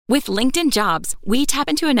With LinkedIn Jobs, we tap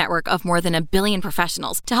into a network of more than 1 billion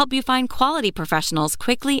professionals to help you find quality professionals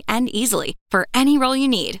quickly and easily for any role you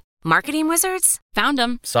need. Marketing wizards? Found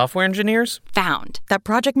them. Software engineers? Found. That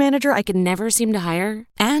project manager I could never seem to hire?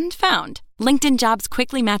 And found. LinkedIn Jobs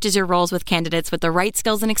quickly matches your roles with candidates with the right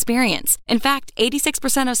skills and experience. In fact,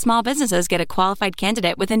 86% of small businesses get a qualified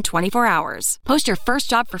candidate within 24 hours. Post your first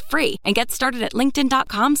job for free and get started at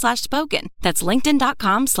linkedin.com/spoken. That's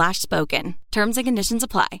linkedin.com/spoken. Terms and conditions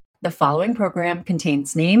apply. The following program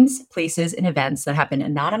contains names, places, and events that have been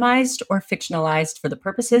anonymized or fictionalized for the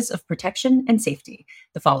purposes of protection and safety.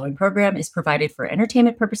 The following program is provided for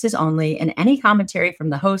entertainment purposes only, and any commentary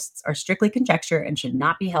from the hosts are strictly conjecture and should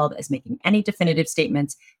not be held as making any definitive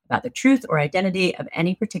statements about the truth or identity of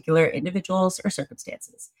any particular individuals or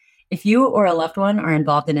circumstances. If you or a loved one are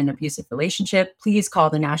involved in an abusive relationship, please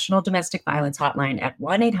call the National Domestic Violence Hotline at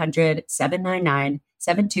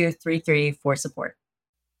 1-800-799-7233 for support.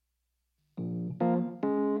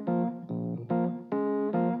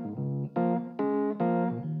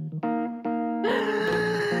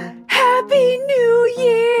 Happy New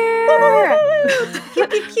Year!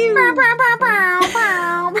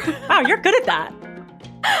 Wow, you're good at that.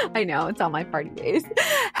 I know, it's on my party days.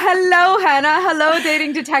 Hello, Hannah. Hello,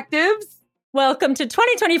 dating detectives. Welcome to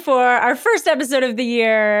 2024, our first episode of the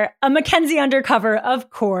year, a Mackenzie Undercover, of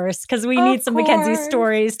course, because we need some Mackenzie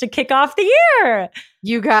stories to kick off the year.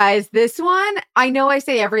 You guys, this one, I know I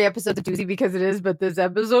say every episode's a doozy because it is, but this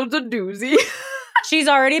episode's a doozy. She's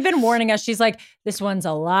already been warning us. She's like, this one's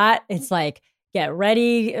a lot. It's like, get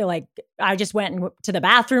ready. Like, I just went to the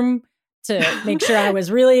bathroom to make sure I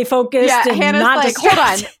was really focused. Yeah, and Hannah's not like,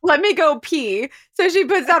 distracted. hold on, let me go pee. So she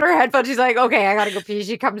puts on her headphones. She's like, okay, I gotta go pee.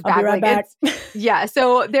 She comes back. I'll be right back. Yeah,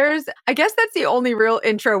 so I guess that's the only real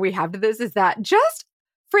intro we have to this is that just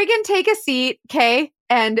friggin' take a seat, okay,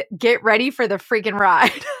 and get ready for the freaking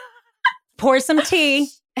ride. Pour some tea.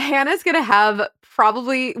 Hannah's gonna have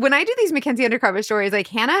probably, when I do these Mackenzie Undercover stories, like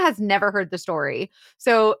Hannah has never heard the story.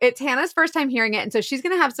 So it's Hannah's first time hearing it. And so she's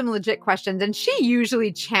going to have some legit questions. And she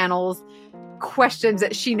usually channels questions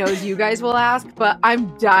that she knows you guys will ask. But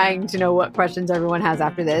I'm dying to know what questions everyone has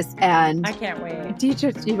after this. And I can't wait. Do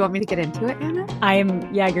you want me to get into it, Hannah?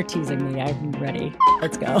 You're teasing me. I'm ready.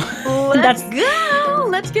 Let's go. Let's go.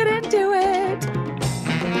 Let's get into it.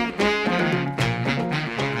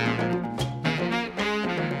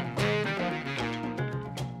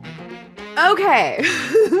 Okay.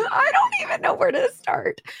 I don't even know where to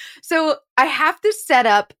start. So I have to set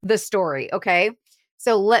up the story, okay?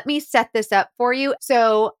 So let me set this up for you.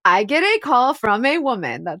 So I get a call from a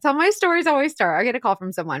woman. That's how my stories always start. I get a call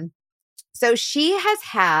from someone. So she has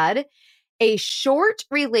had a short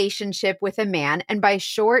relationship with a man. And by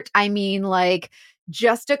short, I mean like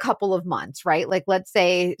just a couple of months, right? Like let's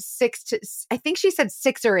say I think she said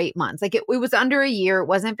 6 or 8 months. Like it was under a year. It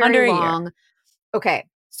wasn't very long. Year. Okay.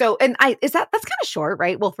 So, and that's kind of short,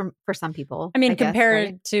 right? Well, for some people, I mean,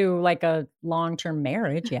 compared to like a long-term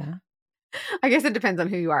marriage. Yeah. I guess it depends on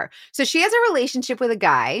who you are. So she has a relationship with a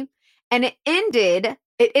guy and it ended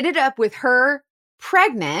up with her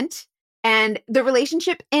pregnant, and the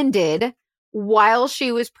relationship ended while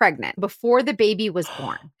she was pregnant, before the baby was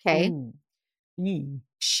born. Okay.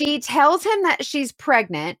 She tells him that she's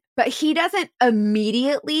pregnant, but he doesn't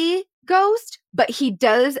immediately ghost, but he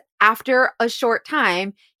does after a short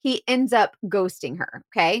time. He ends up ghosting her.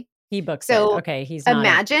 Okay. He books it. Okay. He's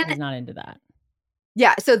not into that.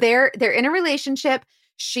 Yeah. So they're in a relationship.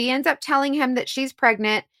 She ends up telling him that she's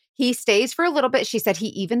pregnant. He stays for a little bit. She said he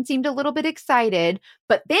even seemed a little bit excited,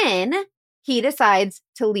 but then he decides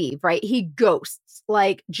to leave, right? He ghosts,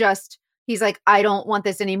 he's like, I don't want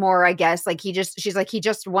this anymore, I guess. She's like, he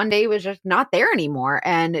just one day was just not there anymore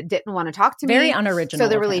and didn't want to talk to me. Very unoriginal. So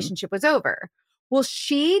the relationship was over. Well,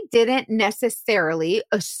 she didn't necessarily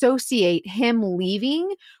associate him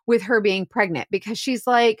leaving with her being pregnant, because she's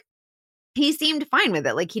like, he seemed fine with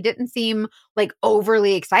it. Like, he didn't seem like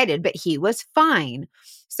overly excited, but he was fine.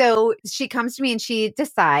 So she comes to me and she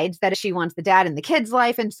decides that she wants the dad in the kid's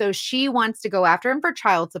life. And so she wants to go after him for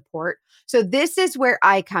child support. So this is where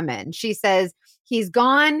I come in. She says, he's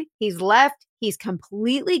gone, he's left, he's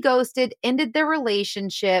completely ghosted, ended the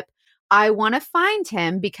relationship. I want to find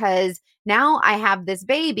him because now I have this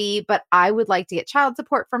baby, but I would like to get child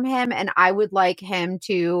support from him. And I would like him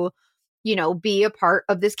to, be a part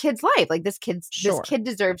of this kid's life. Like this kid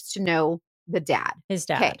deserves to know the dad. His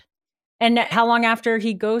dad. Okay. And how long after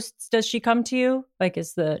he ghosts does she come to you? Like,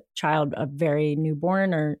 is the child a very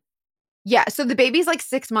newborn or? Yeah. So the baby's like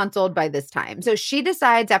 6 months old by this time. So she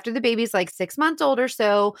decides after the baby's like 6 months old or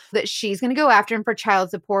so that she's going to go after him for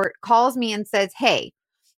child support, calls me and says, hey,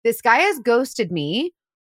 this guy has ghosted me.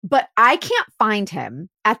 But I can't find him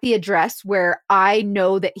at the address where I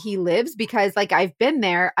know that he lives because like I've been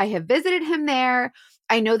there. I have visited him there.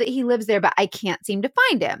 I know that he lives there, but I can't seem to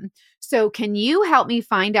find him. So can you help me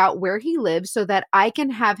find out where he lives so that I can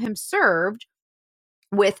have him served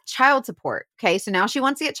with child support? Okay. So now she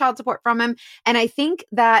wants to get child support from him. And I think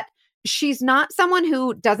that she's not someone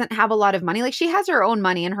who doesn't have a lot of money. Like she has her own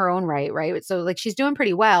money in her own right. Right. So like she's doing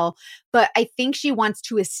pretty well, but I think she wants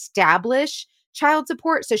to establish child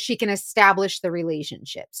support so she can establish the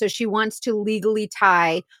relationship. So she wants to legally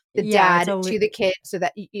tie the dad to the kid so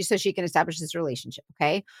that so she can establish this relationship.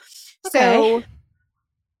 Okay. So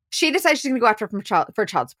she decides she's going to go after him for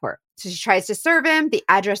child support. So she tries to serve him. The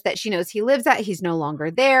address that she knows he lives at, he's no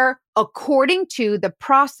longer there, according to the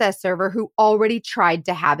process server who already tried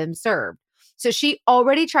to have him served. So she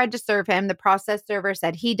already tried to serve him. The process server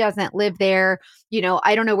said, he doesn't live there. You know,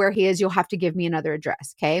 I don't know where he is. You'll have to give me another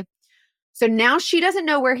address. Okay. So now she doesn't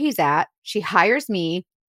know where he's at. She hires me.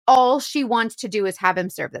 All she wants to do is have him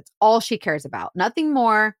served. That's all she cares about. Nothing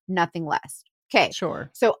more, nothing less. Okay. Sure.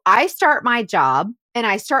 So I start my job and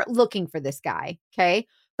I start looking for this guy. Okay.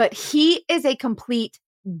 But he is a complete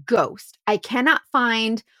ghost. I cannot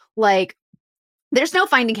find there's no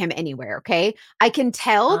finding him anywhere. Okay. I can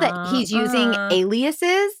tell that he's using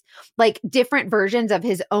aliases, like different versions of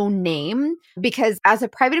his own name, because as a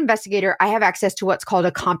private investigator, I have access to what's called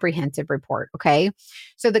a comprehensive report. Okay.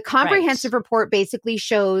 So the comprehensive report basically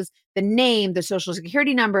shows the name, the social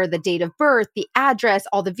security number, the date of birth, the address,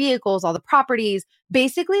 all the vehicles, all the properties,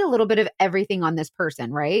 basically a little bit of everything on this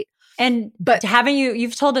person. Right. But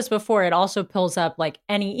you've told us before, it also pulls up like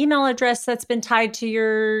any email address that's been tied to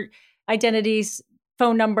your identities,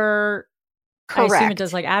 phone number. Correct. I assume it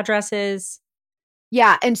does like addresses.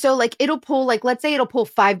 Yeah. And so like it'll pull, like, let's say it'll pull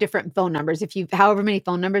 5 different phone numbers if you've however many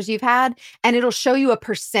phone numbers you've had, and it'll show you a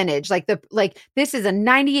percentage, like this is a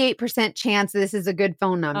 98% chance this is a good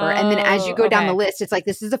phone number. And then as you go down the list, it's like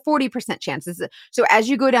this is a 40% chance. So as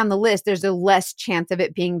you go down the list, there's a less chance of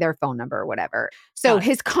it being their phone number or whatever. So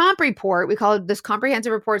his comp report, we call it this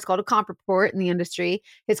comprehensive report, it's called a comp report in the industry.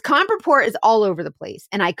 His comp report is all over the place.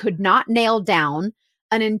 And I could not nail down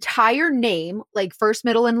an entire name, like first,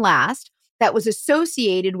 middle, and last, that was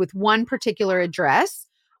associated with one particular address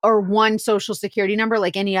or one social security number,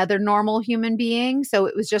 like any other normal human being. So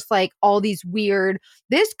it was just like all these weird,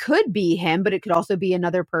 this could be him, but it could also be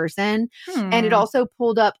another person. And it also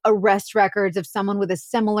pulled up arrest records of someone with a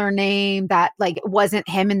similar name that like wasn't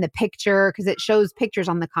him in the picture, because it shows pictures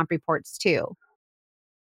on the comp reports too.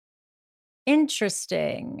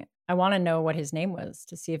 Interesting. I want to know what his name was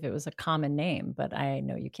to see if it was a common name, but I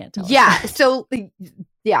know you can't tell. Yeah. So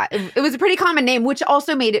yeah, it was a pretty common name, which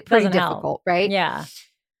also made it pretty difficult, right? Yeah.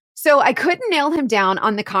 So I couldn't nail him down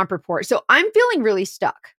on the comp report. So I'm feeling really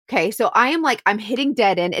stuck. Okay. So I'm hitting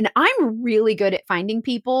dead end, and I'm really good at finding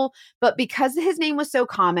people, but because his name was so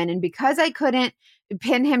common and because I couldn't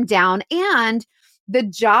pin him down, and the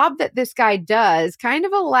job that this guy does kind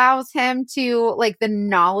of allows him to like the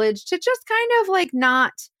knowledge to just kind of like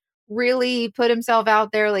not really put himself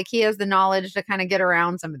out there. Like he has the knowledge to kind of get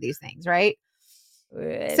around some of these things. Right.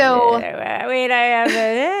 So wait,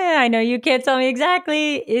 I know you can't tell me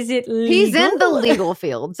exactly. Is it legal? He's in the legal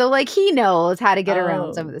field. So like he knows how to get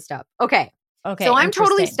around some of this stuff. Okay. So I'm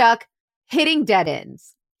totally stuck hitting dead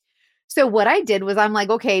ends. So what I did was I'm like,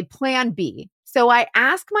 okay, plan B. So I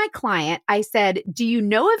asked my client, I said, do you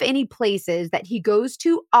know of any places that he goes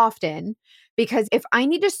to often? Because if I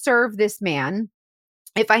need to serve this man,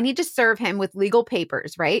 if I need to serve him with legal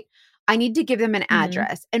papers, right? I need to give them an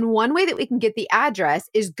address. And one way that we can get the address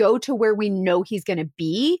is go to where we know he's going to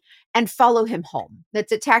be and follow him home.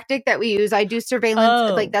 That's a tactic that we use. I do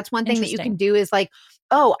surveillance. Like that's one thing that you can do is like,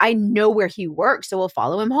 oh, I know where he works, so we'll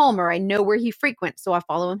follow him home. Or I know where he frequents, so I'll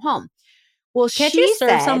follow him home. Well, can't you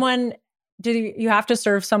serve someone? Do you have to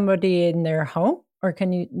serve somebody in their home, or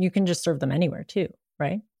can you can just serve them anywhere too?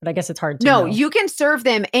 Right. But I guess it's hard to know. You can serve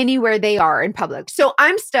them anywhere they are in public. So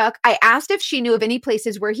I'm stuck. I asked if she knew of any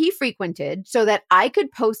places where he frequented so that I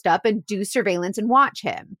could post up and do surveillance and watch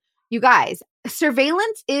him. You guys,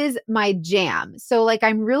 surveillance is my jam. So like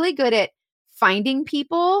I'm really good at finding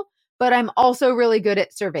people, but I'm also really good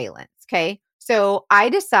at surveillance. Okay. So I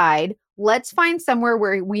decide, let's find somewhere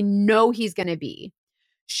where we know he's going to be.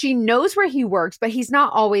 She knows where he works, but he's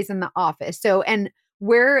not always in the office. So, and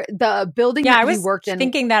where the building that he worked in.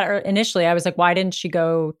 Thinking that initially, I was like, why didn't she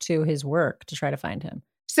go to his work to try to find him?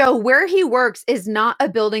 So where he works is not a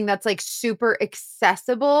building that's like super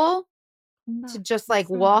accessible to just like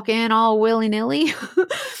walk in all willy-nilly.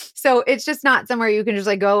 So it's just not somewhere you can just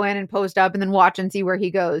like go in and post up and then watch and see where he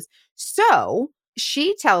goes. So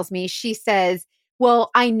she tells me, she says,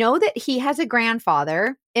 Well, I know that he has a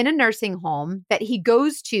grandfather in a nursing home that he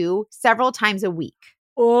goes to several times a week.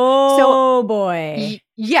 Oh, boy.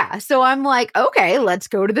 Yeah. So I'm like, okay, let's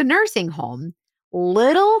go to the nursing home.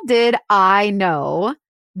 Little did I know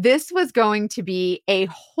this was going to be a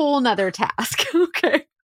whole nother task. Okay.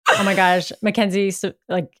 Oh my gosh. Mackenzie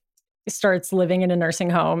starts living in a nursing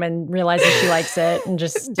home and realizes she likes it and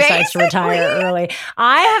just decides to retire early.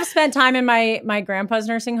 I have spent time in my grandpa's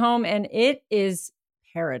nursing home and it is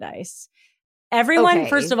paradise. Everyone,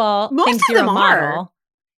 first of all, thinks you're a model.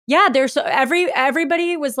 Yeah, there's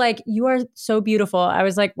everybody was like, "You are so beautiful." I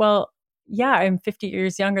was like, "Well, yeah, I'm 50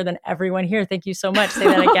 years younger than everyone here. Thank you so much." Say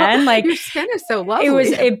that again. Like, your skin is so lovely.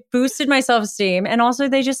 It boosted my self-esteem, and also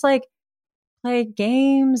they just like play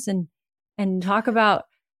games and talk about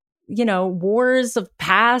wars of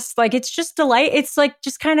past. Like, it's just it's like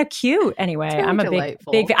just kind of cute. Anyway, so I'm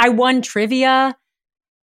delightful. a big. I won trivia.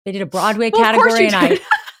 They did a Broadway category, and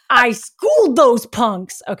I schooled those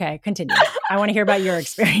punks. Okay, continue. I want to hear about your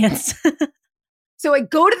experience. So I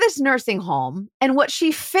go to this nursing home, and what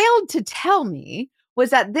she failed to tell me was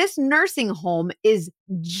that this nursing home is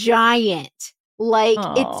giant. Like,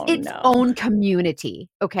 it's its own community.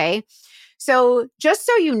 Okay. So just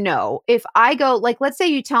so you know, if I go, like, let's say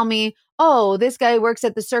you tell me, oh, this guy works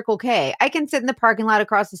at the Circle K. I can sit in the parking lot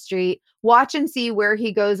across the street, watch and see where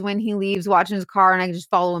he goes when he leaves, watching his car, and I can just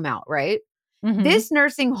follow him out, right? Mm-hmm. This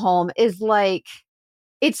nursing home is like,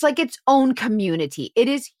 it's like its own community. It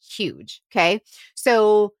is huge. Okay.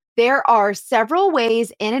 So there are several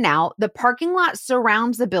ways in and out. The parking lot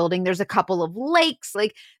surrounds the building. There's a couple of lakes.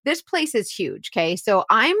 Like, this place is huge. Okay. So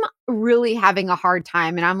I'm really having a hard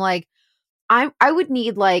time. And I'm like, I would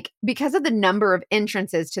need, like, because of the number of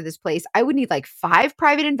entrances to this place, I would need like 5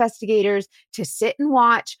 private investigators to sit and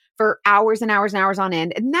watch for hours and hours and hours on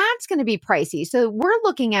end. And that's going to be pricey. So we're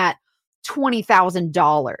looking at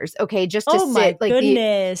 $20,000. Okay. Just to sit, like,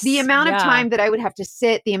 the amount of time that I would have to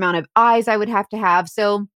sit, the amount of eyes I would have to have.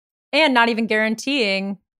 So, and not even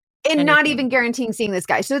guaranteeing seeing this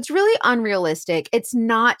guy. So it's really unrealistic. It's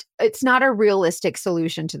not a realistic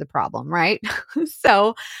solution to the problem, right?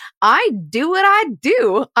 So I do what I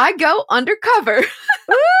do. I go undercover.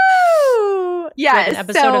 Woo! Yes. Like an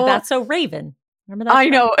episode of That's So Raven. Remember that? I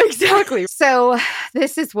know, exactly. So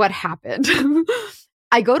this is what happened.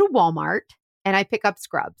 I go to Walmart and I pick up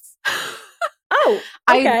scrubs. Oh,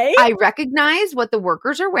 okay. I recognize what the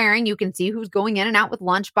workers are wearing. You can see who's going in and out with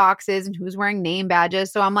lunch boxes and who's wearing name badges.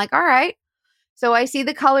 So I'm like, all right. So I see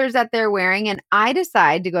the colors that they're wearing and I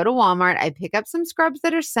decide to go to Walmart. I pick up some scrubs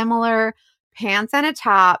that are similar, pants and a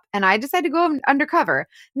top, and I decide to go undercover.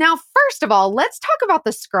 Now, first of all, let's talk about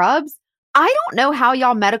the scrubs. I don't know how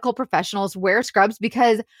y'all medical professionals wear scrubs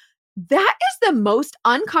because that is the most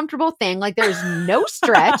uncomfortable thing. Like, there's no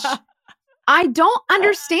stretch. I don't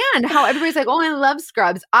understand how everybody's like, oh, I love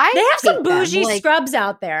scrubs. They have some bougie scrubs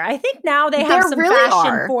out there. I think now they have some really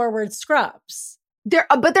fashion-forward scrubs.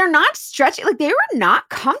 But they're not stretchy. Like, they were not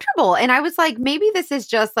comfortable. And I was like, maybe this is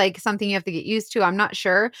just like something you have to get used to. I'm not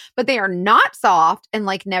sure. But they are not soft and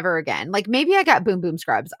like never again. Like, maybe I got boom boom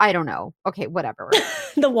scrubs. I don't know. Okay, whatever.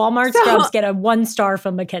 The Walmart scrubs get a 1 star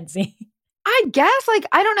from Mackenzie. I guess, like,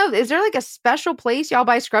 I don't know. Is there like a special place y'all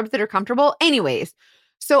buy scrubs that are comfortable? Anyways,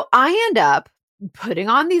 so I end up putting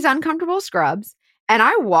on these uncomfortable scrubs and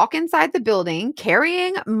I walk inside the building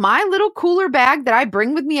carrying my little cooler bag that I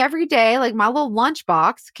bring with me every day, like my little lunch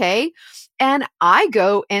box. Okay. And I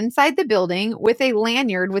go inside the building with a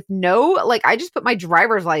lanyard with I just put my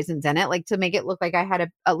driver's license in it, like, to make it look like I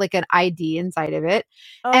had like an ID inside of it.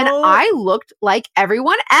 Oh. And I looked like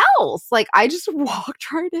everyone else. Like, I just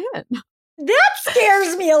walked right in. That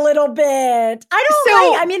scares me a little bit.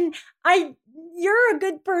 I mean, you're a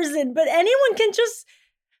good person, but anyone can just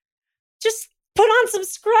put on some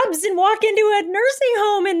scrubs and walk into a nursing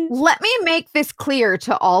home. And let me make this clear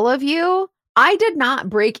to all of you. I did not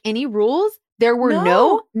break any rules. There were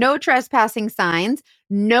no trespassing signs.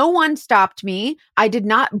 No one stopped me. I did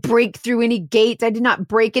not break through any gates. I did not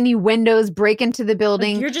break any windows, break into the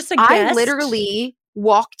building. You're just a guest. I literally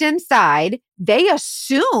walked inside. They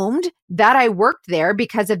assumed that I worked there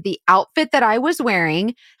because of the outfit that I was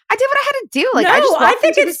wearing. I did what I had to do. Like, I just walked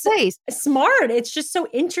into this place. Smart. It's just so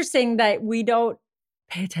interesting that we don't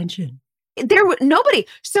pay attention. There was nobody.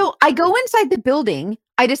 So I go inside the building.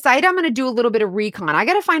 I decide I'm going to do a little bit of recon. I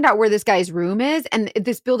got to find out where this guy's room is. And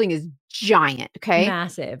this building is giant. Okay.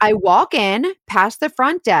 Massive. I walk in past the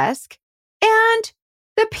front desk and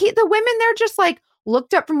the women there just like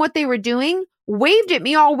looked up from what they were doing, waved at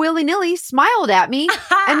me all willy-nilly, smiled at me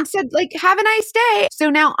and said, like, have a nice day. So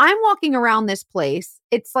now I'm walking around this place.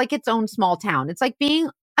 It's like its own small town. It's like being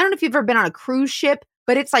I don't know if you've ever been on a cruise ship,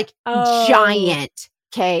 but it's like Oh. giant.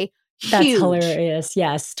 Okay. That's Huge. hilarious.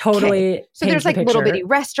 Yes, totally. Okay. So there's like little bitty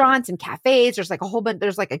restaurants and cafes. There's like a whole bunch.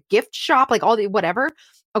 There's like a gift shop, like all the whatever.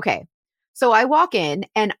 Okay. So I walk in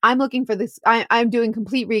and I'm looking for this. I'm doing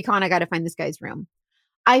complete recon. I got to find this guy's room.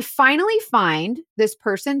 I finally find this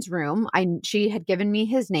person's room. She had given me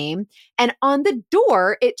his name. And on the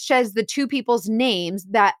door, it says the two people's names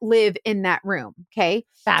that live in that room. Okay.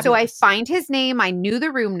 Fabulous. So I find his name. I knew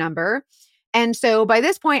the room number. And so by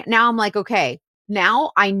this point, now I'm like, okay,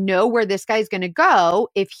 now I know where this guy's going to go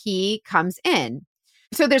if he comes in.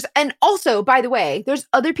 So and also, by the way, there's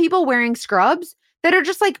other people wearing scrubs that are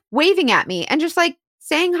just like waving at me and just like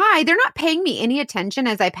saying hi. They're not paying me any attention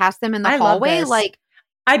as I pass them in the hallway. Like,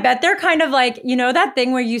 I bet they're kind of like, that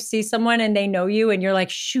thing where you see someone and they know you and you're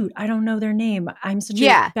like, shoot, I don't know their name. I'm such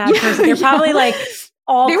a bad person. They're probably like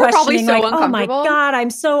all they were questioning, probably so like, oh my uncomfortable. God,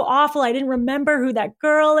 I'm so awful. I didn't remember who that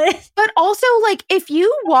girl is. But also, like, if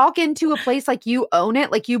you walk into a place like you own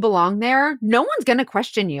it, like you belong there, no one's going to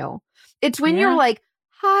question you. It's when you're like,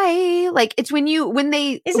 hi, like it's when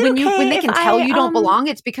they can tell you don't belong,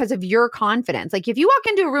 it's because of your confidence. Like if you walk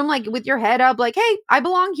into a room like with your head up, like, hey, I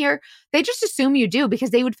belong here, they just assume you do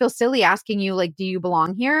because they would feel silly asking you, like, do you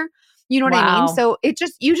belong here? You know what I mean? So you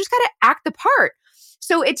just got to act the part.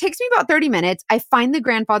 So it takes me about 30 minutes. I find the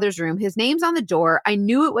grandfather's room. His name's on the door. I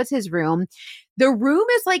knew it was his room. The room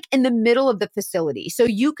is like in the middle of the facility. So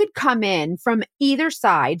you could come in from either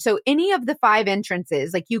side. So any of the 5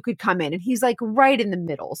 entrances, like you could come in and he's like right in the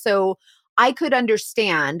middle. So I could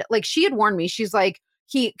understand, like she had warned me. She's like,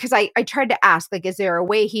 because I tried to ask, like, is there a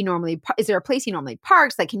place he normally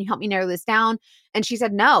parks? Like, can you help me narrow this down? And she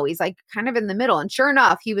said, no, he's like kind of in the middle. And sure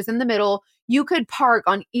enough, he was in the middle. You could park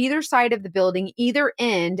on either side of the building, either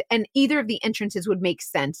end, and either of the entrances would make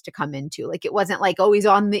sense to come into. Like, it wasn't like, oh, he's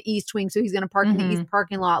on the east wing, so he's going to park in the east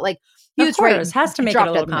parking lot. Like, he was right. It has to make it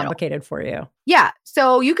a little complicated for you. Yeah.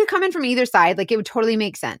 So you could come in from either side. Like, it would totally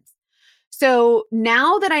make sense. So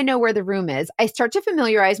now that I know where the room is, I start to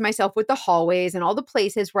familiarize myself with the hallways and all the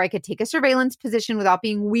places where I could take a surveillance position without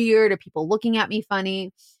being weird or people looking at me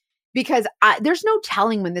funny, because there's no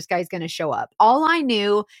telling when this guy's going to show up. All I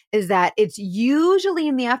knew is that it's usually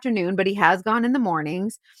in the afternoon, but he has gone in the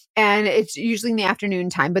mornings, and it's usually in the afternoon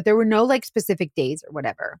time, but there were no like specific days or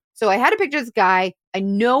whatever. So I had a picture of this guy. I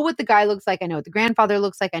know what the guy looks like. I know what the grandfather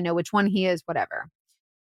looks like. I know which one he is, whatever.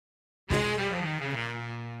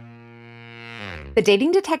 The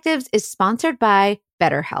Dating Detectives is sponsored by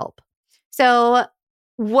BetterHelp. So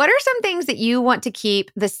what are some things that you want to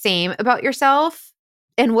keep the same about yourself?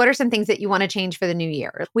 And what are some things that you want to change for the new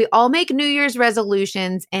year? We all make New Year's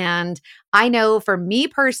resolutions. And I know for me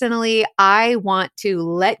personally, I want to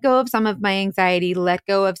let go of some of my anxiety, let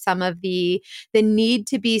go of some of the need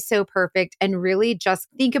to be so perfect, and really just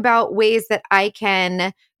think about ways that I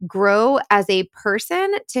can grow as a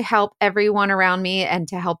person to help everyone around me and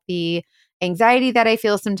to help the anxiety that I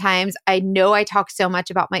feel sometimes. I know I talk so much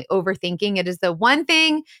about my overthinking. It is the one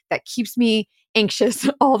thing that keeps me anxious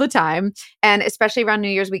all the time. And especially around New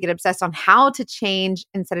Year's, we get obsessed on how to change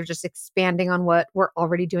instead of just expanding on what we're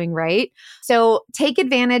already doing right. So take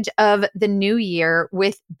advantage of the new year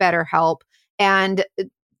with BetterHelp and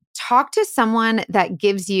talk to someone that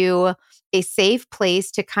gives you a safe place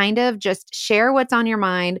to kind of just share what's on your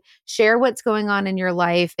mind, share what's going on in your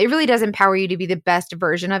life. It really does empower you to be the best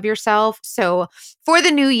version of yourself. So for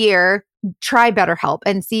the new year, try BetterHelp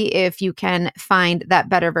and see if you can find that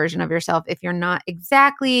better version of yourself. If you're not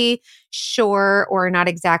exactly sure or not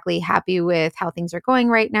exactly happy with how things are going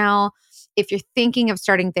right now, if you're thinking of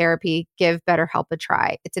starting therapy, give BetterHelp a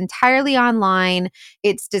try. It's entirely online.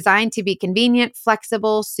 It's designed to be convenient,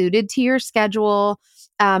 flexible, suited to your schedule.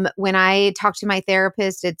 When I talk to my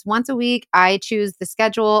therapist, it's once a week. I choose the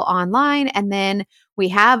schedule online, and then we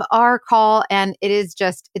have our call, and it's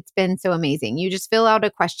been so amazing. You just fill out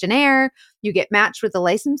a questionnaire, you get matched with a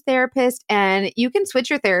licensed therapist, and you can switch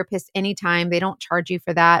your therapist anytime. They don't charge you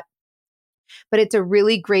for that. But it's a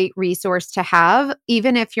really great resource to have,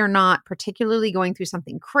 even if you're not particularly going through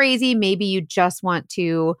something crazy. Maybe you just want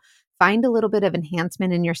to find a little bit of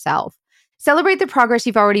enhancement in yourself. Celebrate the progress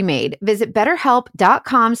you've already made. Visit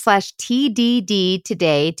betterhelp.com/TDD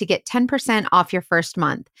today to get 10% off your first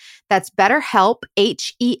month. That's BetterHelp,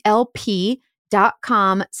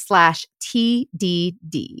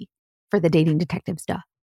 HELP.com/TDD for the Dating Detective stuff.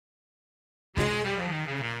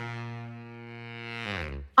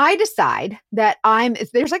 I decide that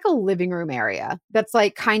there's like a living room area that's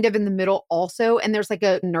like kind of in the middle also. And there's like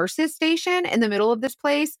a nurse's station in the middle of this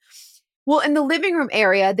place. Well, in the living room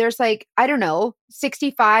area, there's like, I don't know,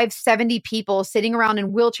 65, 70 people sitting around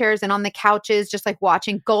in wheelchairs and on the couches, just like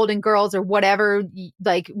watching Golden Girls or whatever,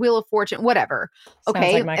 like Wheel of Fortune, whatever. Sounds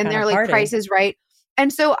Okay. like my And kind they're of like, party. Price is Right.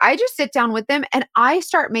 And so I just sit down with them and I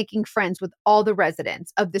start making friends with all the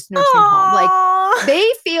residents of this nursing home. Like, Aw. they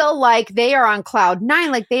feel like they are on cloud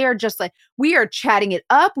nine. Like, they are just like, we are chatting it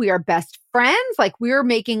up. We are best friends. Like, we are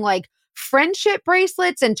making like friendship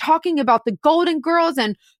bracelets and talking about the Golden Girls.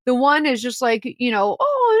 And the one is just like,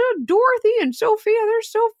 oh, Dorothy and Sophia, they're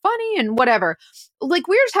so funny and whatever. Like,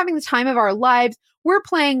 we're just having the time of our lives. We're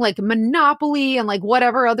playing like Monopoly and like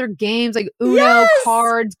whatever other games, like Uno, Yes!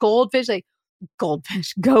 cards, goldfish, like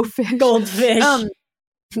goldfish, go fish. Goldfish.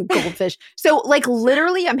 Goldfish. So like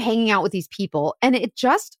literally I'm hanging out with these people and it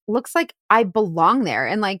just looks like I belong there.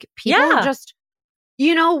 And like people are just,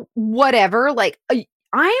 whatever. Like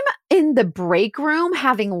I'm in the break room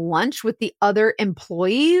having lunch with the other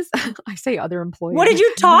employees. I say other employees. What did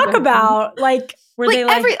you talk about? Like, were they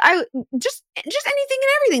like just anything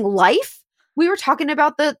and everything. Life. We were talking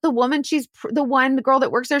about the woman. She's the girl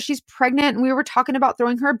that works there. She's pregnant, and we were talking about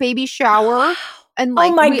throwing her a baby shower. And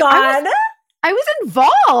like, oh my God, I was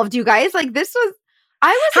involved. You guys, like this was.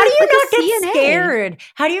 I was. How do you like not get CNA. scared?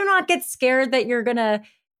 How do you not get scared that you're gonna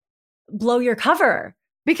blow your cover?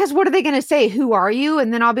 Because what are they going to say? Who are you?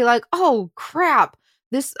 And then I'll be like, oh crap,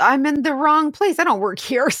 I'm in the wrong place. I don't work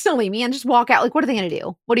here. Silly me, and just walk out. Like, what are they going to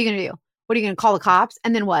do? What are you going to do? What are you going to call the cops?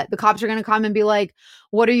 And then what? The cops are going to come and be like,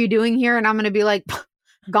 what are you doing here? And I'm going to be like,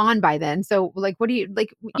 gone by then. So like, what do you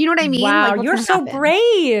like? You know what I mean? Wow, like, you're so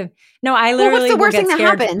brave. No, I literally. Well, what's the worst thing that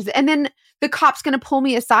scared. happens? And then the cop's going to pull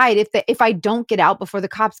me aside if I don't get out before the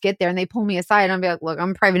cops get there, and they pull me aside. And I'll be like, look,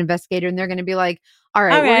 I'm a private investigator, and they're going to be like, all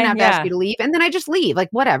right, we're going to have to ask you to leave. And then I just leave, like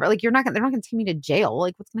whatever. Like they're not going to take me to jail.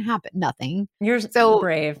 Like what's going to happen? Nothing. You're so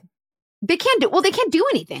brave. They can't do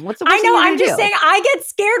anything. What's the worst I know. thing I'm just saying, I get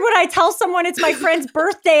scared when I tell someone it's my friend's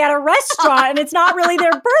birthday at a restaurant and it's not really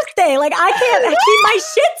their birthday. Like I can't keep my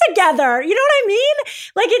shit together. You know what I mean?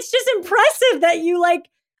 Like it's just impressive that you're like,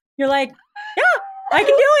 yeah, I can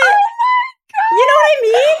do it. You know what I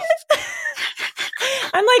mean?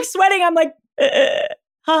 I'm like sweating. I'm like,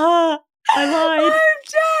 haha, I lied. I'm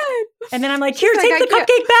dead. And then I'm like, here, take the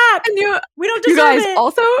cupcake back. We don't deserve you guys, it.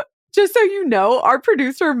 Also, just so you know, our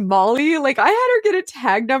producer, Molly, like I had her get a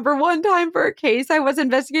tag number one time for a case I was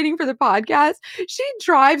investigating for the podcast. She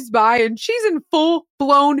drives by and she's in full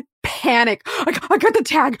blown panic. I got the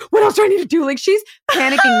tag. What else do I need to do? Like she's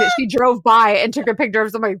panicking that she drove by and took a picture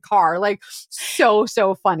of somebody's car. Like so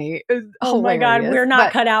funny. Oh my God, we're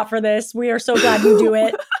not cut out for this. We are so glad you do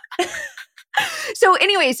it. So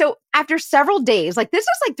anyway, after several days, like this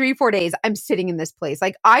is like 3-4 days, I'm sitting in this place.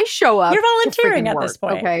 Like I show up. You're volunteering at this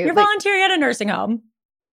point. Okay. You're volunteering at a nursing home.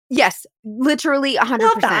 Yes, literally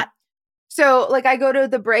 100%. So like I go to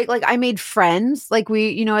the break, like I made friends. Like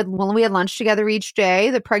we had lunch together each day.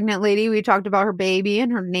 The pregnant lady, we talked about her baby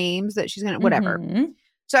and her names that she's going to, whatever. Mm-hmm.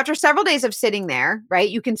 So after several days of sitting there, right,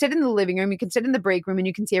 you can sit in the living room, you can sit in the break room, and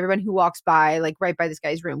you can see everyone who walks by, like right by this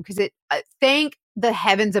guy's room. Because thank the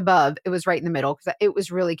heavens above, it was right in the middle because it was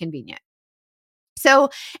really convenient. So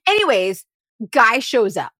anyways, guy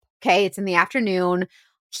shows up. Okay. It's in the afternoon.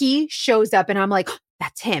 He shows up and I'm like, oh,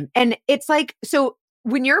 that's him. And it's like, so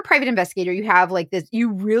when you're a private investigator, you have like this,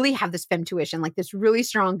 you really have this femtuition, like this really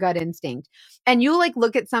strong gut instinct. And you like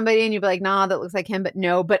look at somebody and you'll be like, nah, that looks like him, but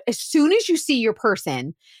no. But as soon as you see your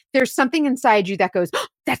person, there's something inside you that goes, oh,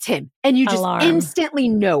 that's him. And you just instantly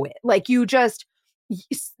know it. Like you just,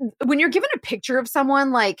 when you're given a picture of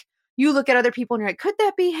someone, like you look at other people and you're like, could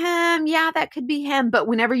that be him? Yeah, that could be him. But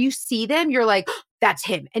whenever you see them, you're like, oh, that's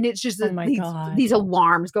him. And it's just these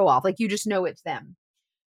alarms go off. Like you just know it's them.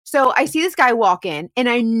 So I see this guy walk in and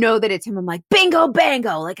I know that it's him. I'm like, bingo,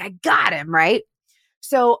 bango. Like I got him, right?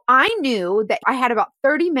 So I knew that I had about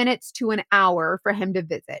 30 minutes to an hour for him to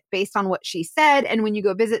visit based on what she said. And when you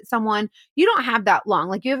go visit someone, you don't have that long.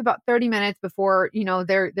 Like you have about 30 minutes before,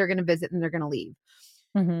 they're going to visit and they're going to leave.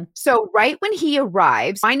 Mm-hmm. So right when he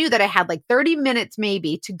arrives, I knew that I had like 30 minutes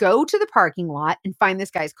maybe to go to the parking lot and find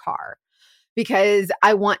this guy's car. Because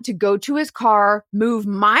I want to go to his car, move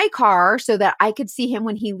my car so that I could see him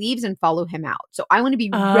when he leaves and follow him out. So I want to be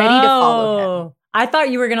ready to follow him. I thought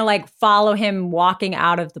you were going to like follow him walking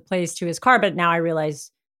out of the place to his car. But now I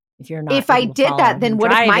realize if I did that, then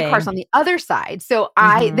what if my car's on the other side? So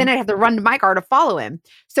then I'd have to run to my car to follow him.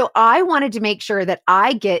 So I wanted to make sure that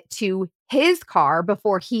I get to his car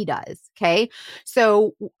before he does. Okay.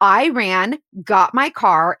 So I ran, got my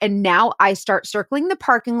car, and now I start circling the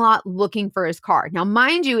parking lot looking for his car. Now,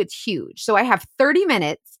 mind you, it's huge. So I have 30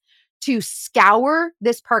 minutes to scour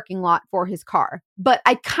this parking lot for his car. But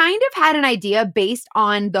I kind of had an idea based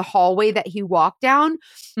on the hallway that he walked down,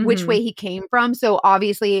 which way he came from. So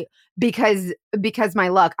obviously, because my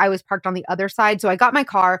luck, I was parked on the other side. So I got my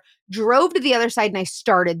car, drove to the other side, and I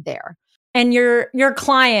started there. And your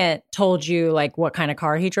client told you like what kind of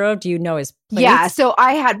car he drove? Do you know his plates? Yeah. So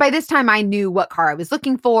by this time I knew what car I was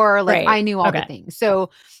looking for. Like I knew all the things. So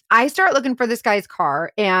I start looking for this guy's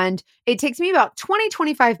car and it takes me about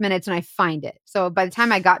 25 minutes and I find it. So by the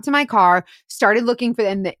time I got to my car, started looking for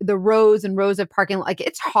the rows and rows of parking, like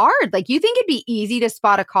it's hard. Like you think it'd be easy to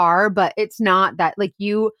spot a car, but it's not that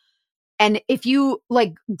and if you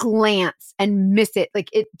like glance and miss it, like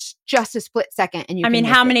it's just a split second. And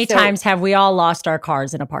how many times have we all lost our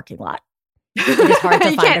cars in a parking lot? It's hard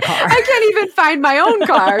to find a car. I can't even find my own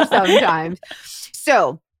car sometimes.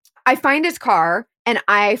 So I find his car and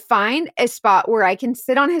I find a spot where I can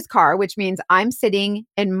sit on his car, which means I'm sitting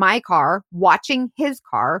in my car, watching his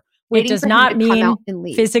car. It does not mean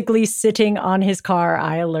physically sitting on his car.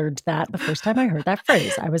 I learned that the first time I heard that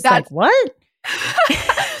phrase. I was like, what?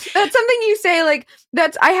 That's something you say, like,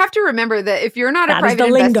 I have to remember that if you're not a private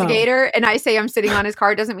investigator and I say I'm sitting on his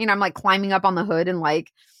car, it doesn't mean I'm like climbing up on the hood and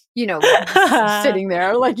like, sitting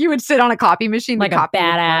there. Like you would sit on a copy machine. Like a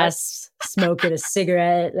badass smoking a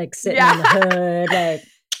cigarette, like sitting on the hood. Like.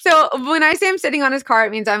 So when I say I'm sitting on his car,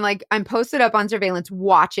 it means I'm posted up on surveillance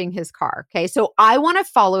watching his car. Okay. So I want to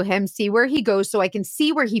follow him, see where he goes so I can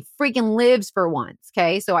see where he freaking lives for once.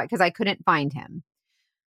 Okay. So because I couldn't find him.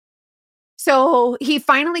 So he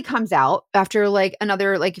finally comes out after like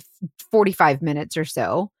another 45 minutes or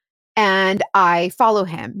so. And I follow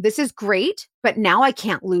him. This is great, but now I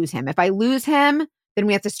can't lose him. If I lose him, then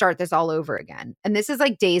we have to start this all over again. And this is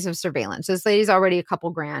like days of surveillance. So this lady's already a couple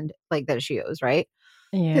grand like that she owes, right?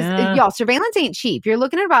 Yeah. Y'all, surveillance ain't cheap. You're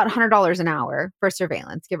looking at about $100 an hour for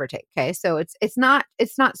surveillance, give or take. Okay. So it's not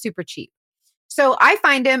super cheap. So I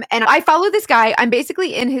find him and I follow this guy. I'm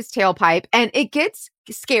basically in his tailpipe and it gets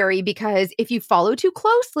scary because if you follow too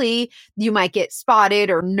closely, you might get spotted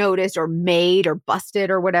or noticed or made or busted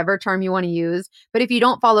or whatever term you want to use. But if you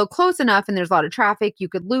don't follow close enough and there's a lot of traffic, you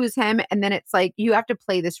could lose him. And then it's like you have to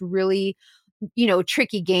play this really,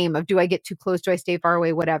 tricky game of do I get too close? Do I stay far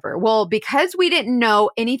away? Whatever. Well, because we didn't know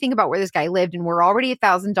anything about where this guy lived and we're already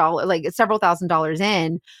 $1,000, like several $1,000s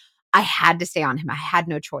in, I had to stay on him. I had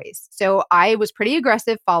no choice. So I was pretty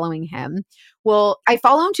aggressive following him. Well, I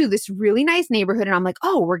follow him to this really nice neighborhood and I'm like,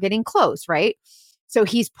 oh, we're getting close, right? So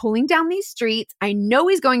he's pulling down these streets. I know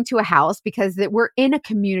he's going to a house because we're in a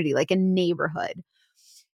community, like a neighborhood.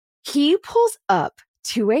 He pulls up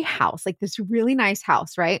to a house, like this really nice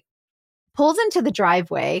house, right? Pulls into the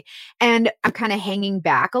driveway and I'm kind of hanging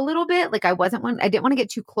back a little bit. Like I didn't want to get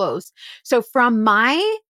too close. So from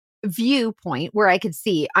my viewpoint where I could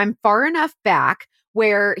see, I'm far enough back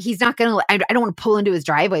where he's not going to, I don't want to pull into his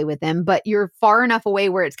driveway with him, but you're far enough away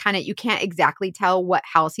where it's kind of, you can't exactly tell what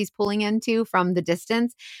house he's pulling into from the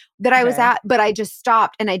distance that I was at, but I just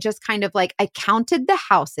stopped and I just kind of I counted the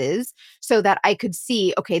houses so that I could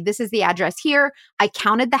see, okay, this is the address here. I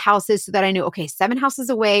counted the houses so that I knew, okay, 7 houses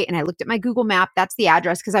away. And I looked at my Google map. That's the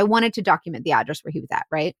address because I wanted to document the address where he was at,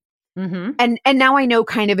 right? Mm-hmm. And now I know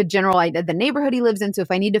kind of a general idea, the neighborhood he lives in. So if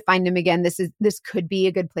I need to find him again, this could be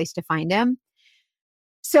a good place to find him.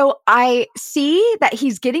 So I see that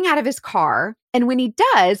he's getting out of his car. And when he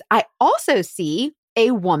does, I also see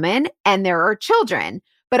a woman and there are children,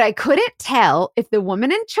 but I couldn't tell if the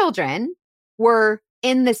woman and children were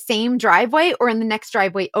in the same driveway or in the next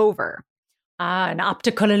driveway over. An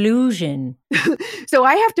optical illusion. So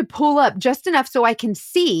I have to pull up just enough so I can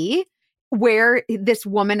see where this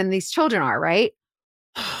woman and these children are, right?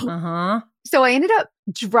 Uh-huh. So I ended up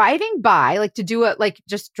driving by, to do it,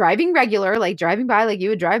 just driving regular, driving by like you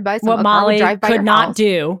would drive by. What Molly could not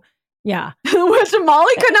do. Yeah. Which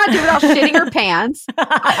Molly could not do without shitting her pants.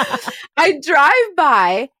 I drive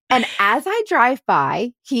by, and as I drive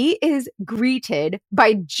by, he is greeted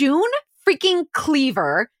by June freaking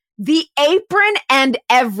Cleaver, the apron and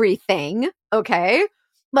everything, okay?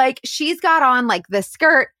 She's got on, the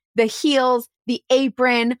skirt, the heels, the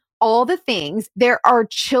apron, all the things. There are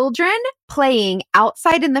children playing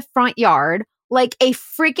outside in the front yard like a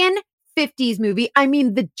freaking 50s movie. I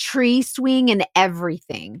mean, the tree swing and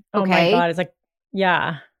everything. Okay? Oh my God. It's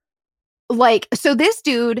yeah. So this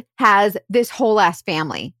dude has this whole ass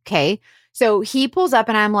family. Okay. So he pulls up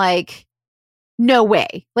and I'm like, no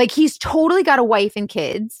way. He's totally got a wife and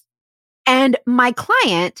kids. And my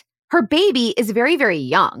client, her baby is very, very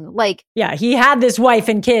young. Yeah, he had this wife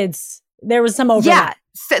and kids. There was some overlap.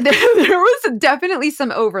 So there was definitely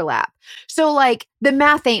some overlap. So like the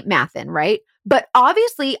math ain't mathin', right? But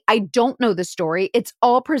obviously I don't know the story. It's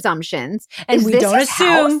all presumptions. And we don't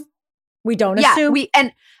assume. We don't assume.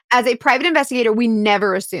 And as a private investigator, we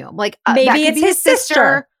never assume. Like maybe that could it's be his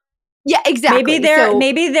sister. Yeah, exactly.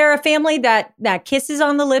 Maybe they're a family that kisses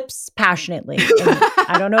on the lips passionately.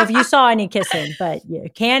 I don't know if you saw any kissing, but you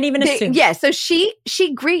can't even assume. So she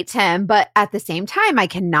greets him, but at the same time, I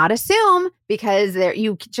cannot assume because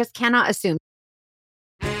you just cannot assume.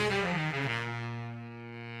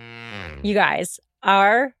 You guys,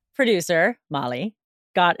 our producer, Molly,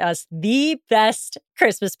 got us the best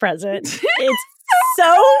Christmas present. It's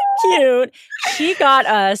so cute. She got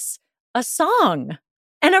us a song,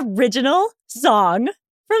 an original song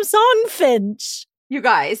from Songfinch. You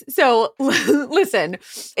guys, so listen,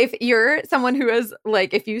 if you're someone who is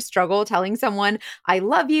like, if you struggle telling someone, I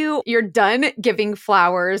love you, you're done giving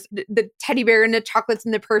flowers, the teddy bear and the chocolates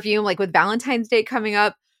and the perfume, like with Valentine's Day coming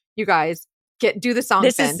up, you guys do the Songfinch.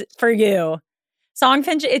 This is for you.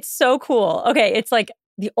 Songfinch, it's so cool. Okay, it's like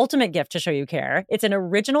the ultimate gift to show you care. It's an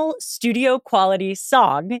original studio quality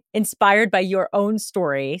song inspired by your own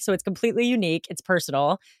story. So it's completely unique. It's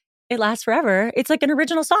personal. It lasts forever. It's like an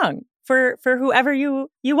original song for whoever you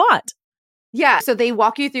want. Yeah. So they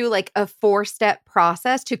walk you through like a 4-step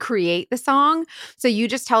process to create the song. So you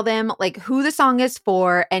just tell them like who the song is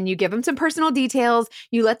for and you give them some personal details.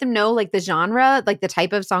 You let them know like the genre, like the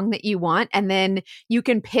type of song that you want. And then you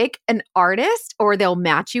can pick an artist or they'll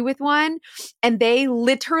match you with one. And they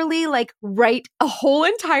literally like write a whole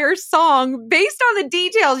entire song based on the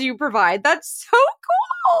details you provide. That's so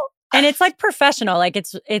cool. And it's like professional. Like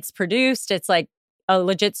it's produced. It's like a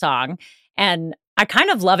legit song. And I kind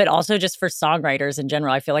of love it also just for songwriters in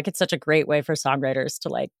general. I feel like it's such a great way for songwriters to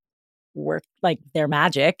like work like their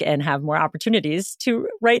magic and have more opportunities to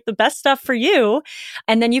write the best stuff for you.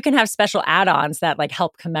 And then you can have special add-ons that like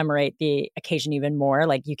help commemorate the occasion even more.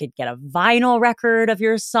 Like you could get a vinyl record of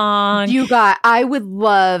your song. I would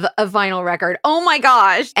love a vinyl record. Oh my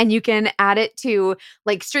gosh. And you can add it to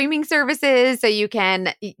like streaming services so you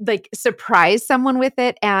can like surprise someone with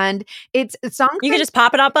it. And it's Songfinch. You can just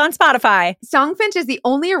pop it up on Spotify. Songfinch is the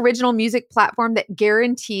only original music platform that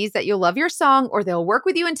guarantees that you'll love your song or they'll work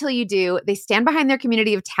with you until you do. They stand behind their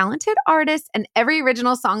community of talented artists and every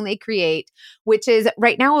original song they create, which is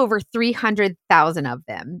right now over 300,000 of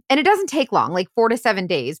them. And it doesn't take long, like 4 to 7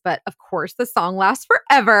 days. But of course, the song lasts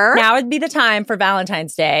forever. Now would be the time for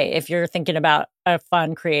Valentine's Day if you're thinking about a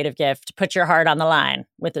fun, creative gift. Put your heart on the line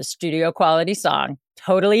with a studio quality song.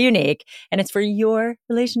 Totally unique. And it's for your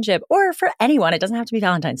relationship or for anyone. It doesn't have to be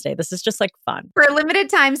Valentine's Day. This is just like fun. For a limited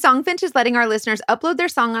time, Songfinch is letting our listeners upload their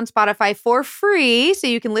song on Spotify for free so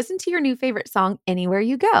you can listen to your new favorite song anywhere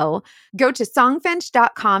you go. Go to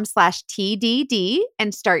songfinch.com/TDD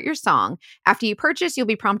and start your song. After you purchase, you'll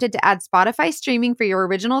be prompted to add Spotify streaming for your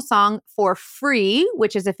original song for free,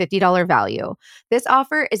 which is a $50 value. This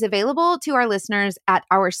offer is available to our listeners at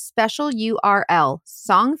our special URL,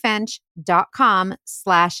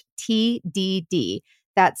 songfinch.com/TDD.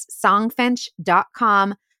 That's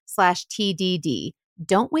songfinch.com/TDD.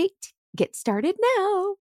 Don't wait. Get started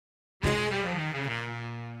now.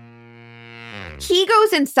 He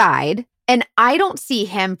goes inside and I don't see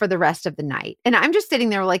him for the rest of the night. And I'm just sitting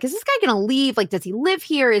there like, is this guy going to leave? Like, does he live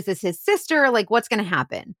here? Is this his sister? Like, what's going to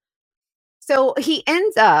happen? So he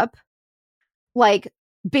ends up like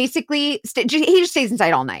basically, he just stays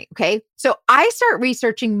inside all night. Okay. So I start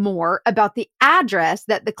researching more about the address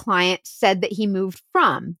that the client said that he moved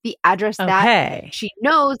from, the address that she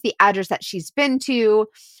knows, the address that she's been to,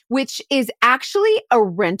 which is actually a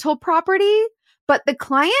rental property. But the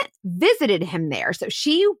client visited him there. So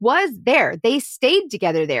she was there. They stayed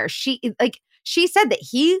together there. She said that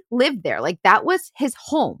he lived there. Like that was his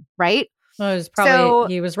home, right? Well, it was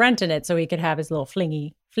probably he was renting it so he could have his little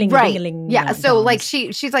flingy right. Yeah. So like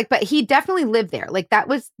she's like, but he definitely lived there. Like that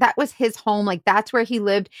was his home. Like that's where he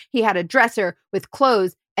lived. He had a dresser with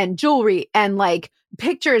clothes and jewelry and like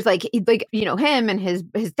pictures, like you know, him and his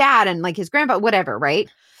dad and like his grandpa, whatever, right?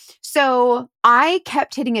 So I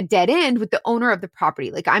kept hitting a dead end with the owner of the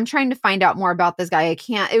property. Like I'm trying to find out more about this guy.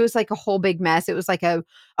 It was like a whole big mess. It was like a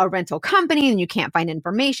rental company and you can't find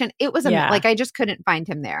information. It was like, I just couldn't find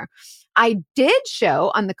him there. I did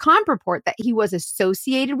show on the comp report that he was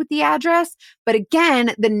associated with the address, but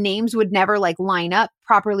again, the names would never like line up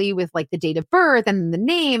properly with like the date of birth and the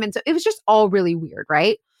name. And so it was just all really weird,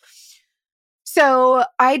 right? So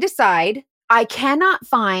I decide I cannot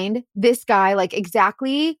find this guy like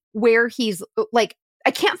exactly where he's like,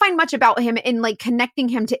 I can't find much about him in like connecting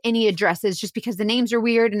him to any addresses just because the names are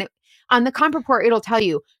weird. And on the comp report, it'll tell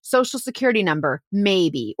you social security number,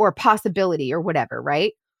 maybe, or possibility or whatever,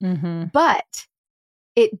 right? Mm-hmm. But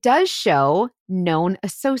it does show known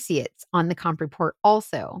associates on the comp report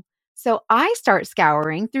also. So I start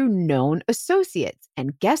scouring through known associates,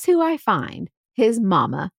 and guess who I find? His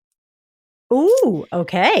mama. Ooh,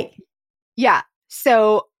 okay. Yeah.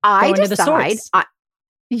 So I Going to the decide, source.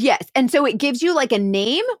 yes. And so it gives you like a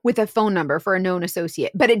name with a phone number for a known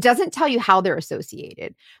associate, but it doesn't tell you how they're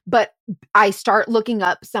associated. But I start looking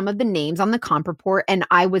up some of the names on the comp report, and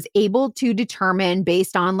I was able to determine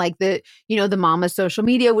based on like the mama's social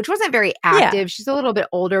media, which wasn't very active. Yeah. She's a little bit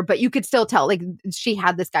older, but you could still tell like she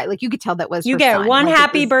had this guy, like you could tell that was You her get son. one Like,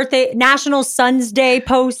 happy birthday, National Son's Day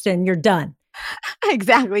post, and you're done.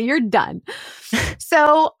 Exactly. You're done.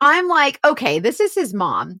 So I'm like, okay, this is his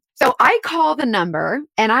mom. So I call the number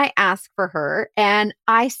and I ask for her. And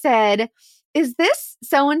I said, is this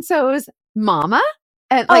so-and-so's mama?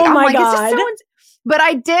 And like, I'm like, God. is this so-and-so? But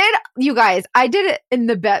I did, you guys, I did it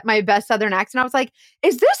in my best Southern accent. I was like,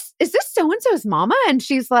 is this so-and-so's mama? And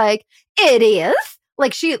she's like, it is.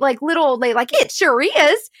 Like she like little, like, it sure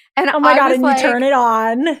is. And oh my God, and like, you turn it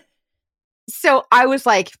on. So I was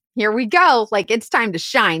like, here we go. Like, it's time to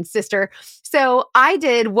shine, sister. So I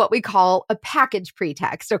did what we call a package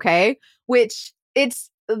pretext. Okay. Which this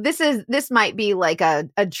might be like a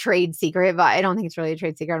trade secret, but I don't think it's really a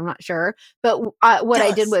trade secret. I'm not sure. But what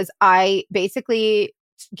I did was I basically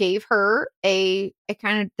gave her I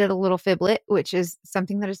kind of did a little fiblet, which is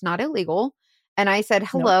something that is not illegal. And I said,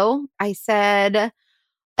 hello. Nope. I said,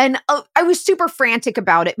 and I was super frantic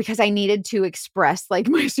about it because I needed to express like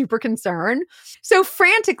my super concern. So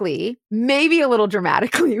frantically, maybe a little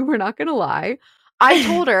dramatically, we're not going to lie, I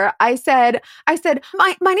told her, I said,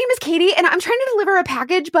 my name is Katie and I'm trying to deliver a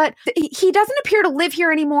package, but he doesn't appear to live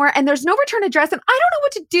here anymore. And there's no return address and I don't know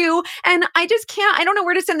what to do. And I don't know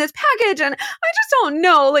where to send this package. And I just don't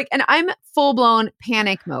know. Like, and I'm full blown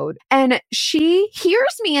panic mode. And she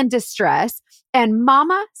hears me in distress and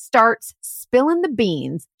mama starts spilling the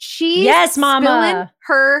beans. She's spilling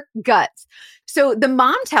her guts. So the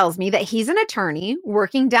mom tells me that he's an attorney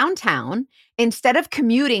working downtown. Instead of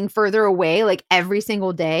commuting further away, like every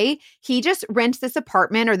single day, he just rents this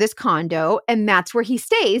apartment or this condo, and that's where he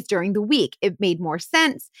stays during the week. It made more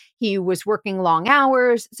sense. He was working long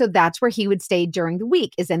hours, so that's where he would stay during the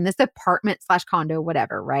week, is in this apartment/condo,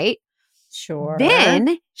 whatever, right? Sure.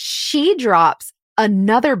 Then she drops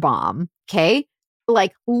another bomb, okay?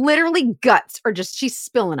 Like literally guts, or just she's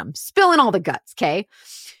spilling all the guts, okay?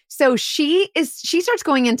 So she starts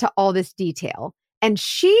going into all this detail. And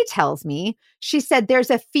she tells me, she said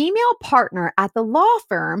there's a female partner at the law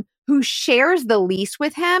firm who shares the lease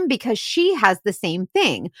with him because she has the same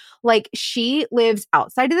thing. Like she lives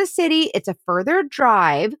outside of the city. It's a further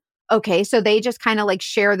drive. Okay. So they just kind of like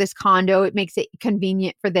share this condo. It makes it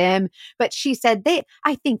convenient for them. But she said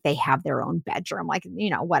I think they have their own bedroom, like,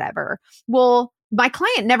 whatever. Well, my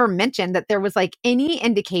client never mentioned that there was like any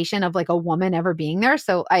indication of like a woman ever being there.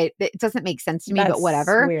 So it doesn't make sense to me, but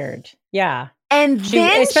whatever. Weird. Yeah. And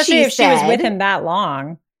then especially if she was with him that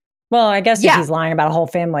long. Well, I guess if he's lying about a whole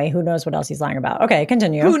family, who knows what else he's lying about? Okay,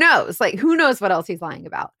 continue. Who knows? Like, who knows what else he's lying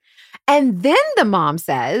about? And then the mom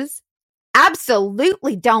says,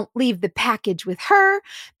 absolutely don't leave the package with her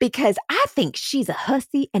because I think she's a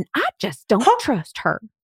hussy and I just don't trust her.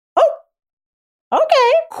 Oh,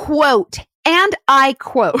 okay. Quote, and I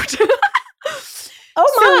quote.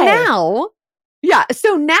 Oh my.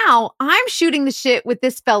 So now I'm shooting the shit with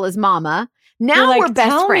this fella's mama. Now we're best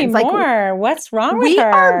tell friends. Me like, more. What's wrong with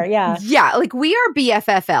her? Yeah. Like we are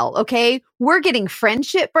BFFL. Okay. We're getting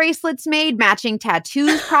friendship bracelets made, matching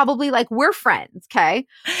tattoos, probably. Like we're friends. Okay.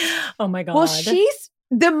 Oh my God. Well,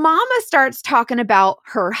 the mama starts talking about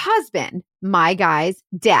her husband, my guy's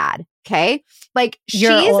dad. Okay. Like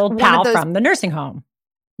your she's old one pal of those, from the nursing home.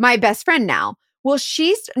 My best friend now. Well,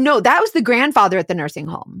 that was the grandfather at the nursing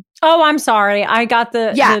home. Oh, I'm sorry. I got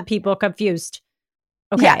the people confused.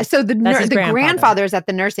 Okay. Yeah. So the grandfather is at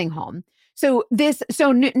the nursing home. So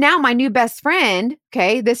now my new best friend,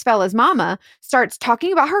 okay, this fella's mama starts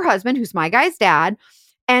talking about her husband, who's my guy's dad.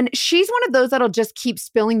 And she's one of those that'll just keep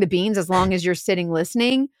spilling the beans as long as you're sitting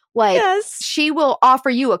listening. Like she will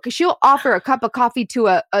offer she'll offer a cup of coffee to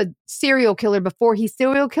a serial killer before he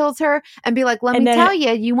serial kills her and be like, let me tell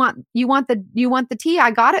you, you want the tea?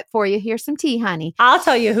 I got it for you. Here's some tea, honey. I'll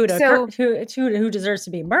tell you who deserves to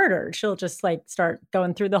be murdered. She'll just like start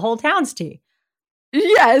going through the whole town's tea.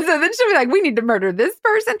 Yeah. So then she'll be like, we need to murder this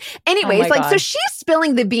person. Anyways, so she's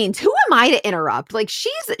spilling the beans. Who am I to interrupt? Like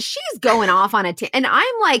she's going off on and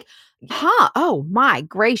I'm like, oh my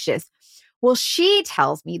gracious. Well, she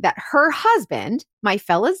tells me that her husband, my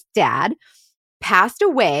fella's dad, passed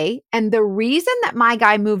away. And the reason that my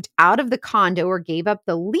guy moved out of the condo or gave up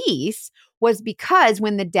the lease was because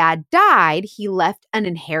when the dad died, he left an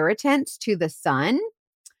inheritance to the son.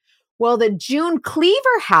 Well, the June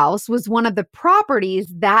Cleaver house was one of the properties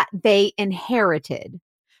that they inherited,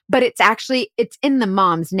 but it's in the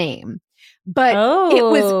mom's name. But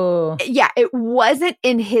it wasn't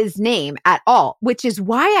in his name at all, which is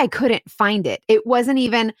why I couldn't find it. It wasn't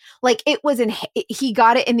even like he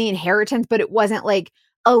got it in the inheritance, but it wasn't like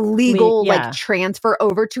a legal like transfer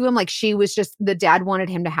over to him. Like she was just, the dad wanted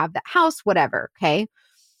him to have that house, whatever. Okay.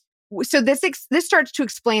 So this starts to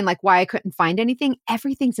explain like why I couldn't find anything.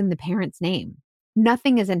 Everything's in the parent's name.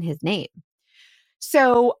 Nothing is in his name.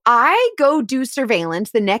 So I go do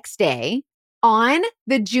surveillance the next day on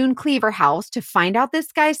the June Cleaver house to find out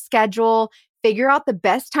this guy's schedule, figure out the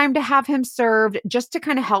best time to have him served, just to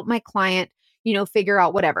kind of help my client, figure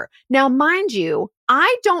out whatever. Now, mind you,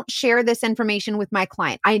 I don't share this information with my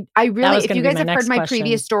client. I really, if you guys have heard my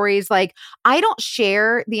previous stories, like I don't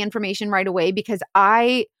share the information right away because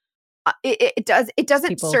it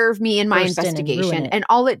doesn't serve me in my investigation. And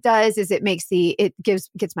all it does is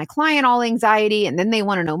gets my client all anxiety, and then they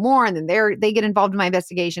want to know more, and then they get involved in my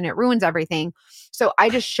investigation. It ruins everything. So I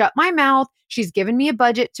just shut my mouth. She's given me a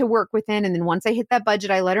budget to work within. And then once I hit that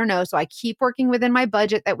budget, I let her know. So I keep working within my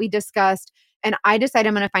budget that we discussed. And I decide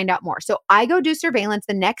I'm going to find out more. So I go do surveillance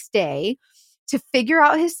the next day to figure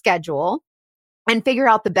out his schedule and figure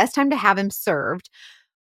out the best time to have him served.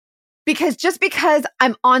 Because just because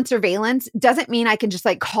I'm on surveillance doesn't mean I can just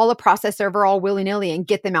like call a process server all willy-nilly and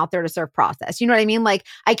get them out there to serve process. You know what I mean? Like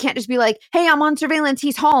I can't just be like, hey, I'm on surveillance.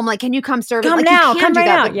 He's home. Like, can you come serve? Come like, now. Come right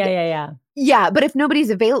now. Like, Yeah. Yeah. But if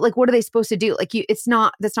nobody's available, like what are they supposed to do? Like that's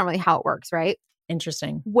not really how it works. Right.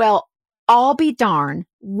 Interesting. Well, I'll be darned.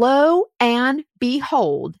 Lo and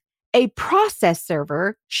behold, a process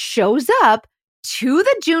server shows up to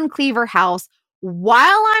the June Cleaver house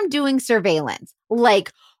while I'm doing surveillance.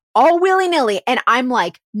 Like, all willy-nilly. And I'm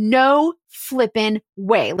like, no flipping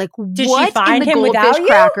way. Like, did what she find in the him goldfish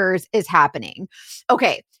crackers is happening?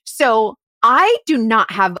 Okay. So I do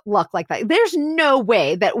not have luck like that. There's no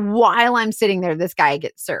way that while I'm sitting there, this guy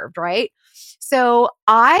gets served. Right. So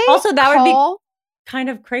would be kind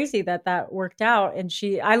of crazy that worked out. And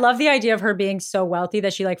I love the idea of her being so wealthy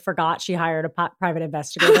that she like forgot she hired a private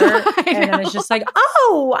investigator. And then it's just like,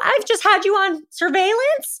 oh, I've just had you on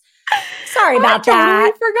surveillance. Sorry about that.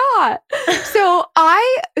 I totally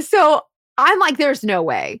forgot. So I'm like, there's no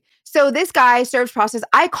way. So this guy serves process.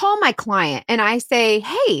 I call my client and I say,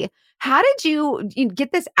 hey, how did you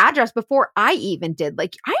get this address before I even did?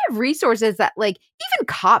 Like, I have resources that like even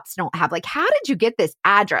cops don't have. Like, how did you get this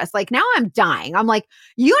address? Like, now I'm dying. I'm like,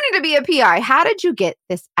 you need to be a PI. How did you get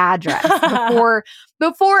this address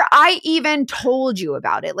before I even told you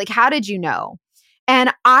about it? Like, how did you know?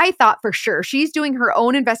 And I thought for sure she's doing her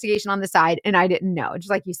own investigation on the side and I didn't know, just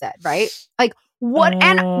like you said, right? Like what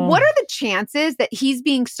are the chances that he's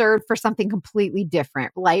being served for something completely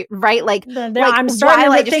different? Like, right? Like, I'm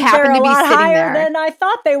starting to think they're a lot higher than I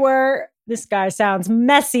thought they were. This guy sounds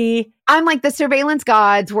messy. I'm like, the surveillance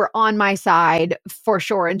gods were on my side for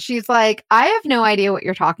sure. And she's like, I have no idea what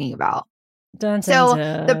you're talking about. So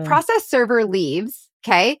the process server leaves,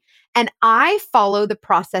 okay? And I follow the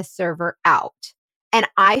process server out. And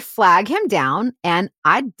I flag him down and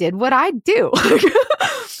I did what I do.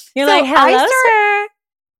 You're like, hello, sir.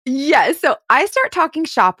 Yeah. So I start talking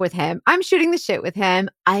shop with him. I'm shooting the shit with him.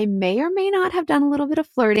 I may or may not have done a little bit of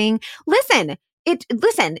flirting. Listen,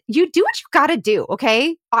 you do what you got to do.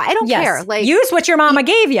 Okay. I don't care. Like, use what your mama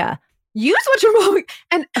gave you. Use what your mama,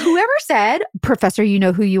 and whoever said, Professor, you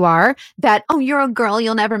know who you are, that, oh, you're a girl,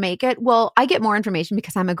 you'll never make it. Well, I get more information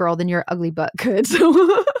because I'm a girl than your ugly butt could. So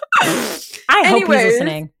I hope he's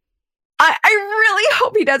listening. I really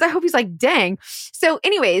hope he does. I hope he's like, dang. So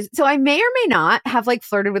anyways, so I may or may not have like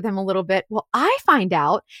flirted with him a little bit. Well, I find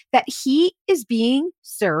out that he is being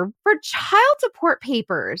served for child support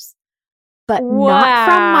papers, but not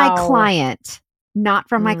from my client. Not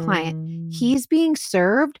from my client. He's being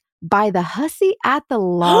served by the hussy at the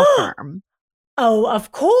law firm. Oh,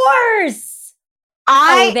 of course.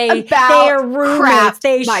 They are roommates.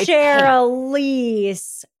 They share a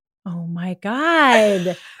lease. Oh my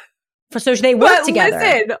God. So they work together.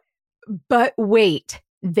 Listen, but wait,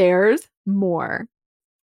 there's more.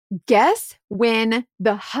 Guess when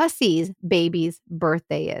the hussy's baby's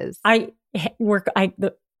birthday is?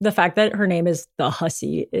 The fact that her name is the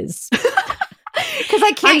hussy is because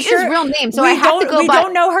I can't use real names, so I have to go by. We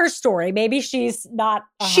don't know her story. Maybe she's not.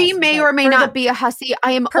 She may or may not be a hussy.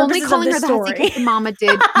 I am only calling her the hussy because the mama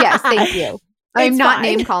did. Yes, thank you. I'm not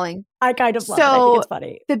name calling. I kind of love it. I think it's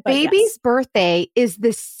funny. The baby's birthday is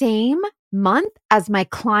the same month as my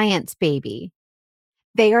client's baby.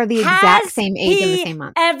 They are the exact same age in the same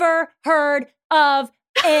month. Ever heard of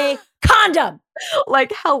a condom?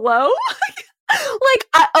 Like, hello?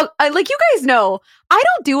 Like you guys know, I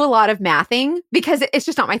don't do a lot of mathing because it's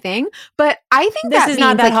just not my thing. But I think this is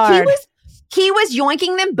not that hard. He was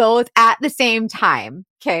yoinking them both at the same time.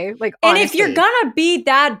 Okay, like, and honestly. if you're gonna be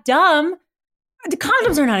that dumb, the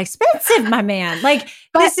condoms are not expensive, my man. Like,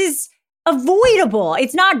 this is avoidable.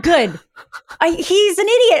 It's not good. He's an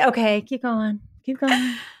idiot. Okay, keep going.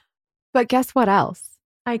 But guess what else?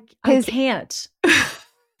 I can't.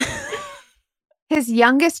 His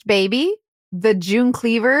youngest baby, the June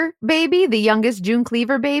Cleaver baby, the youngest June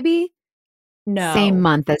Cleaver baby, same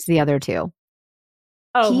month as the other two.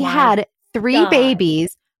 Oh, he had 3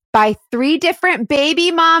 babies by 3 different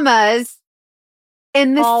baby mamas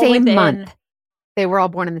in the same month. They were all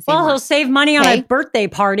born in the same month. Well, he'll save money on a birthday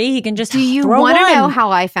party. He can just Do you want to know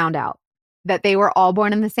how I found out that they were all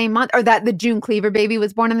born in the same month, or that the June Cleaver baby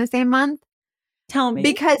was born in the same month? Tell me.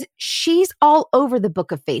 Because she's all over the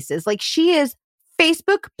Book of Faces. Like, she is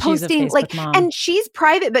Facebook posting, like, mom. And she's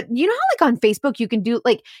private, but you know how, like, on Facebook you can do,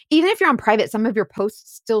 like, even if you're on private, some of your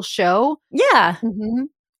posts still show. Yeah. Mm-hmm.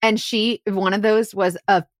 And one of those was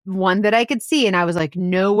one that I could see. And I was like,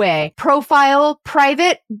 no way. Profile,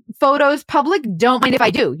 private, photos, public. Don't mind if I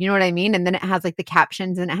do. You know what I mean? And then it has like the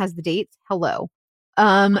captions and it has the dates. Hello.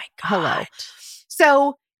 My God. Hello.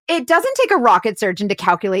 So it doesn't take a rocket surgeon to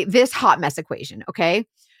calculate this hot mess equation. Okay.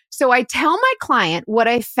 So I tell my client what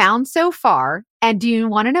I found so far. And do you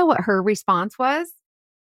want to know what her response was?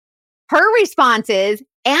 Her response is,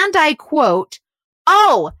 and I quote,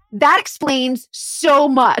 "Oh, that explains so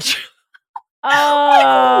much."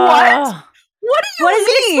 What? What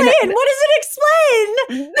do you mean? What does it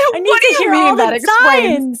explain? I need to hear all that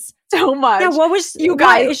explains so much. Yeah, what was you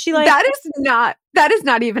guys? Is she like that is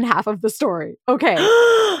not even half of the story. Okay.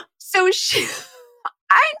 So I'm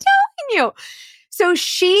telling you. So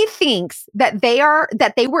she thinks that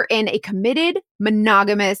they were in a committed,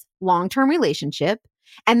 monogamous, long-term relationship.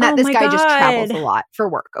 And that this guy just travels a lot for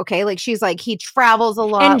work. Okay. Like, she's like, he travels a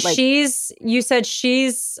lot. And like, you said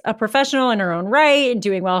she's a professional in her own right and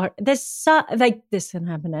doing well. This can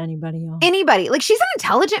happen to anybody, y'all. Anybody. Like, she's an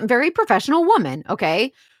intelligent, very professional woman.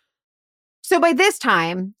 Okay. So by this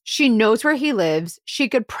time, she knows where he lives. She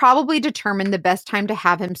could probably determine the best time to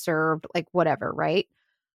have him served, like, whatever. Right.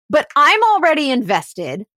 But I'm already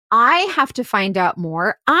invested. I have to find out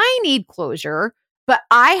more. I need closure. But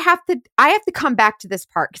I have to come back to this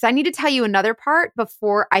part because I need to tell you another part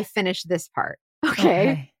before I finish this part.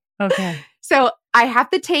 Okay. So I have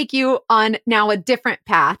to take you on now a different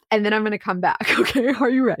path, and then I'm going to come back. Okay. Are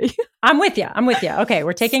you ready? I'm with you. Okay.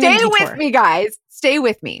 We're taking a detour. Stay with me, guys. Stay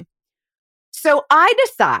with me. So I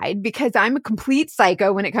decide, because I'm a complete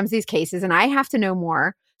psycho when it comes to these cases and I have to know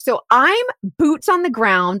more. So I'm boots on the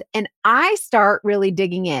ground and I start really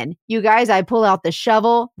digging in. You guys, I pull out the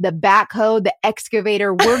shovel, the backhoe, the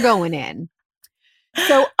excavator. We're going in.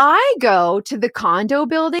 So I go to the condo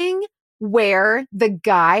building where the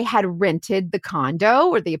guy had rented the condo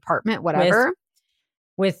or the apartment, whatever.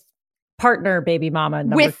 With partner baby mama.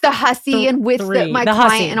 With the hussy and with my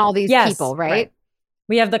client and all these people, right?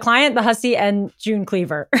 We have the client, the hussy, and June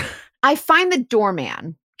Cleaver. I find the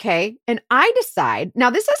doorman. Okay. And I decide, now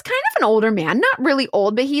this is kind of an older man, not really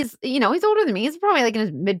old, but he's older than me. He's probably like in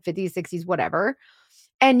his mid 50s, 60s, whatever.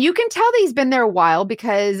 And you can tell that he's been there a while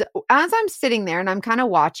because as I'm sitting there and I'm kind of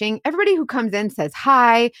watching, everybody who comes in says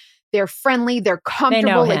hi, they're friendly, they're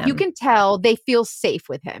comfortable. Like, you can tell they feel safe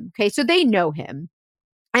with him. Okay. So they know him.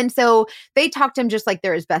 And so they talk to him just like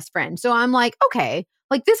they're his best friend. So I'm like, okay,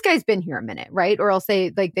 like, this guy's been here a minute, right? Or I'll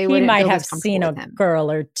say, like, they would might have seen a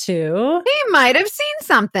girl or two. He might have seen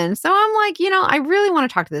something. So I'm like, I really want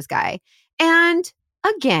to talk to this guy. And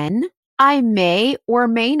again, I may or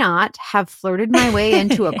may not have flirted my way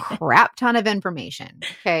into a crap ton of information.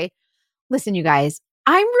 Okay. Listen, you guys,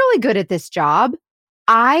 I'm really good at this job.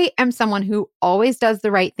 I am someone who always does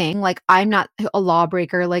the right thing. Like, I'm not a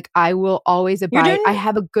lawbreaker. Like, I will always abide. I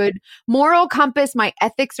have a good moral compass. My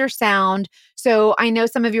ethics are sound. So I know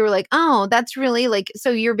some of you are like, oh, that's really like, so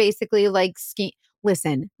you're basically like,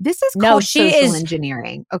 listen, this is called social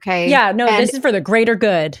engineering. Okay. Yeah. No, this is for the greater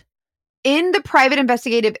good. in the private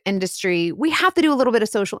investigative industry, we have to do a little bit of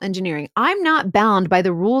social engineering. I'm not bound by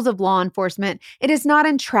the rules of law enforcement. It is not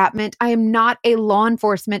entrapment. I am not a law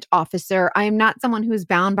enforcement officer. I am not someone who's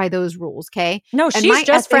bound by those rules, okay? No, And she's my just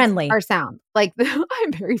ethics friendly. are sound. Like,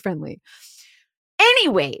 I'm very friendly.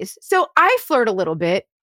 Anyways, so I flirt a little bit,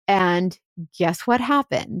 and guess what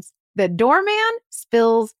happens? The doorman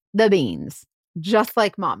spills the beans, just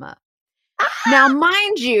like mama. Now,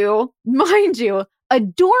 mind you, a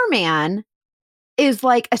doorman is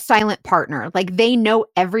like a silent partner. Like, they know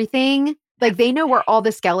everything. Like, they know where all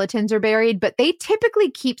the skeletons are buried, but they typically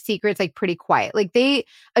keep secrets like pretty quiet. Like,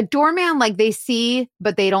 a doorman, like, they see,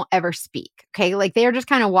 but they don't ever speak. Okay. Like, they're just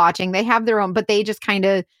kind of watching. They have their own, but they just kind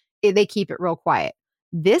of, they keep it real quiet.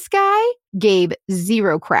 This guy gave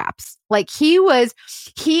zero craps. Like,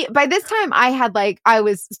 by this time I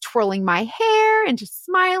was twirling my hair and just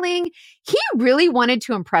smiling. He really wanted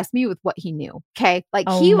to impress me with what he knew. Okay. Like,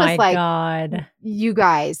 he was like, God. You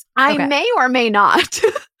guys, I may or may not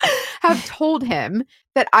have told him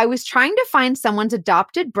that I was trying to find someone's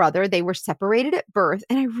adopted brother. They were separated at birth,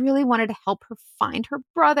 and I really wanted to help her find her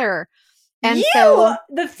brother. And so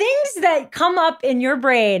the things that come up in your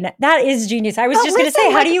brain, that is genius. I was just going to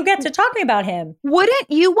say, how do you get to talking about him? Wouldn't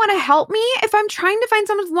you want to help me if I'm trying to find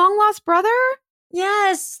someone's long lost brother?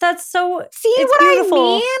 Yes, that's so. See it's what beautiful.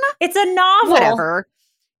 I mean? It's a novel. Whatever.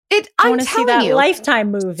 I want to see that Lifetime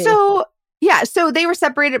movie. So yeah, so they were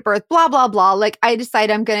separated at birth. Blah blah blah. Like, I decide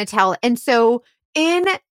I'm going to tell. And so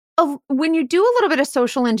when you do a little bit of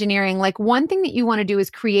social engineering, like, one thing that you want to do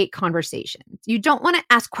is create conversations. You don't want to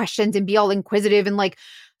ask questions and be all inquisitive and like,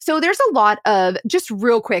 so there's a lot of, just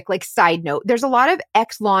real quick, like, side note, there's a lot of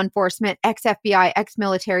ex-law enforcement, ex-FBI,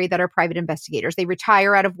 ex-military that are private investigators. They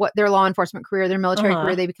retire out of their law enforcement career, their military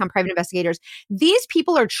career, they become private investigators. These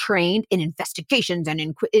people are trained in investigations and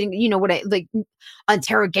in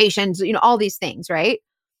interrogations, all these things, right?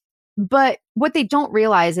 But what they don't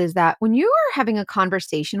realize is that when you are having a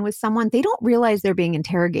conversation with someone, they don't realize they're being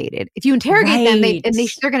interrogated. If you interrogate them, they're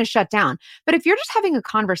going to shut down. But if you're just having a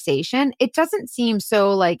conversation, it doesn't seem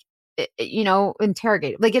so like,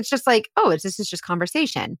 interrogated. Like, it's just like, this is just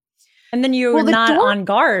conversation. And then you're not on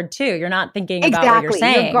guard too. You're not thinking about what you're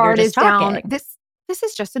saying. Your guard is talking. down. This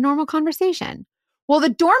is just a normal conversation. Well, the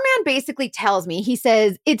doorman basically tells me, he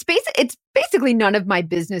says, it's basically none of my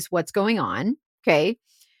business what's going on. Okay.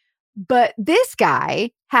 But this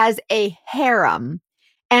guy has a harem,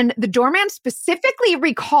 and the doorman specifically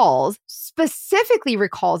recalls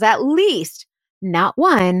at least not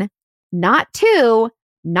one, not two,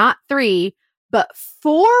 not three, but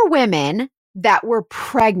 4 women that were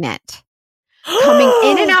pregnant coming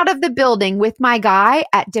in and out of the building with my guy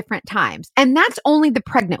at different times. And that's only the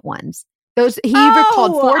pregnant ones. He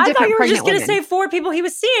recalled 4 different pregnant women. I thought you were just going to say 4 people he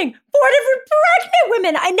was seeing. 4 different pregnant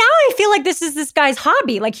women. Now I feel like this is this guy's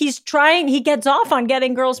hobby. Like, he gets off on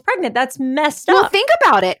getting girls pregnant. That's messed up. Well, think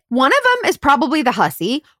about it. One of them is probably the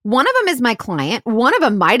hussy. One of them is my client. One of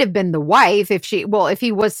them might have been the wife. If he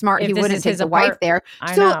was smart, he wouldn't take the wife there.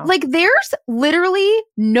 So like, there's literally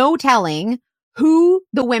no telling who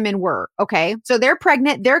the women were. Okay. So they're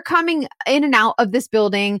pregnant. They're coming in and out of this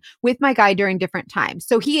building with my guy during different times.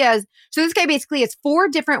 So this guy basically has 4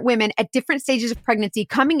 different women at different stages of pregnancy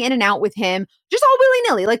coming in and out with him, just all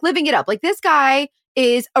willy-nilly, like living it up. Like, this guy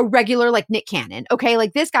is a regular, like, Nick Cannon. Okay.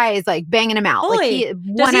 Like, this guy is like banging him out. Holy, like,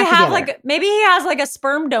 does he have maybe he has like a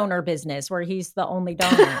sperm donor business where he's the only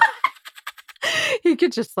donor. He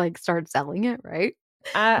could just like start selling it. Right.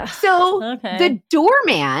 The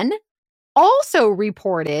doorman also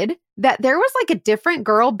reported that there was like a different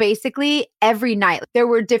girl basically every night. There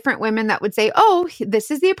were different women that would say, this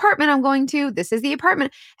is the apartment I'm going to. This is the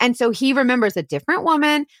apartment. And so he remembers a different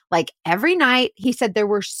woman like every night. He said there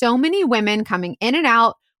were so many women coming in and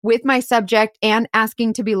out with my subject and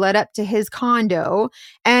asking to be led up to his condo.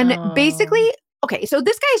 And basically, okay, so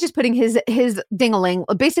this guy is just putting his ding-a-ling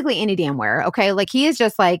basically any damn where. Okay. Like, he is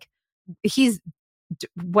just like, he's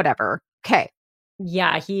whatever. Okay.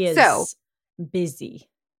 Yeah, he is busy.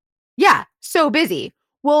 Yeah, so busy.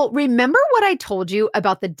 Well, remember what I told you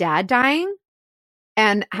about the dad dying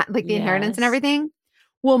and like the inheritance and everything?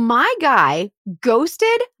 Well, my guy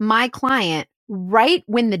ghosted my client right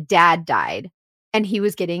when the dad died and he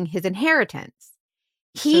was getting his inheritance.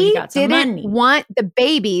 He didn't want the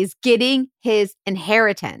babies getting his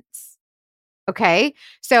inheritance. Okay?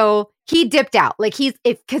 So he dipped out. Like, if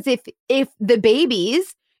the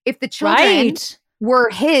children were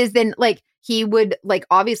his, then like, he would, like,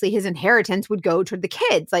 obviously his inheritance would go to the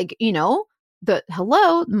kids. Like,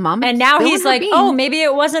 mom. And now he's like, maybe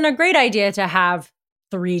it wasn't a great idea to have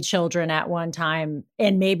 3 children at one time.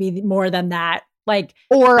 And maybe more than that Like,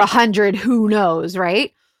 or 100, who knows,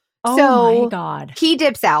 right? oh my God. He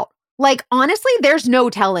dips out. Like, honestly, there's no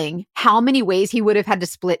telling how many ways he would have had to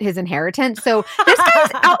split his inheritance. So this guy's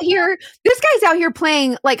out here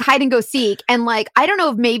playing like hide and go seek. And like, I don't know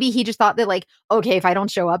if maybe he just thought that like, okay, if I don't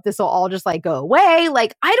show up, this will all just like go away.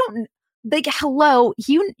 Like, I don't like, hello,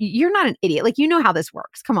 you're not an idiot. Like, you know how this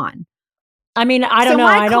works. Come on. I mean, I don't know.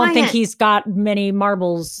 I don't think he's got many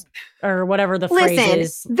marbles or whatever the phrase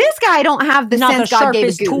is. This guy don't have the sense God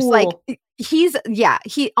gave a goose. Tool. Like,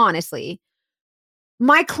 he honestly,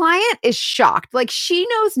 my client is shocked. Like, she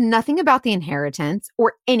knows nothing about the inheritance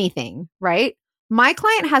or anything, right? My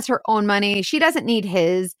client has her own money. She doesn't need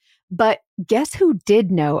his. But guess who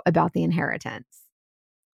did know about the inheritance?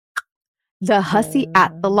 The hussy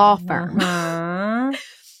at the law firm.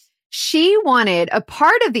 She wanted a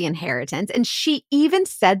part of the inheritance, and she even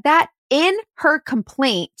said that in her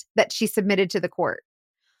complaint that she submitted to the court.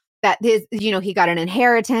 That he got an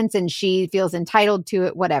inheritance and she feels entitled to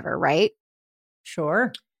it, whatever, right?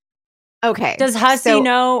 Sure. Okay. Does Hussy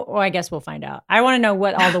know? Well, I guess we'll find out. I want to know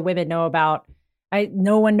what all the women know about.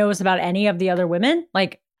 No one knows about any of the other women.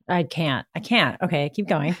 Like, I can't. Okay, keep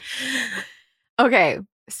going. Okay.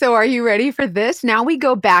 So are you ready for this? Now we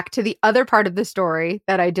go back to the other part of the story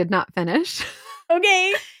that I did not finish.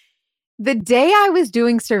 Okay. The day I was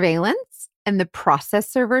doing surveillance and the process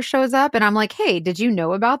server shows up and I'm like, hey, did you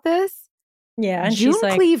know about this? Yeah. And June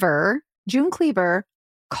Cleaver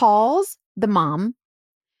calls the mom.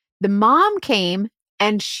 The mom came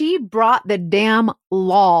and she brought the damn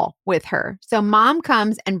law with her. So mom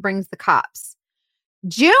comes and brings the cops.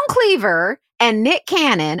 June Cleaver and Nick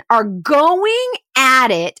Cannon are going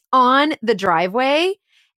at it on the driveway,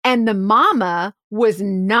 and the mama was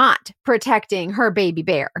not protecting her baby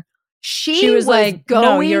bear. She was like, going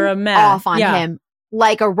no, you're a mess. Off on him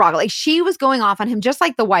like a rock. Like, she was going off on him just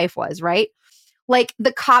like the wife was, right? Like,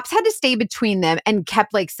 the cops had to stay between them and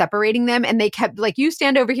kept like separating them, and they kept like, you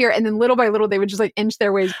stand over here, and then little by little they would just like inch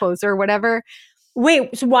their ways closer or whatever.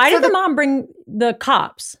 Wait, so why did the mom bring the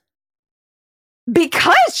cops?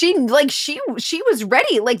 Because she was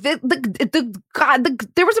ready. Like, there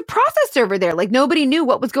was a process server there. Like, nobody knew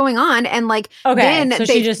what was going on, and like then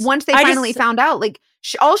so once they finally found out, like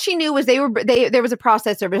all she knew was there was a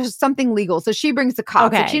process server, it was something legal. So she brings the cops.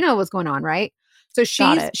 Okay. Like, she knew what's going on, right? So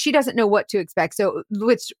she doesn't know what to expect. So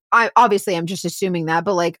I'm just assuming that,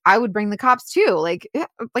 but like, I would bring the cops too. Like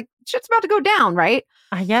shit's about to go down, right?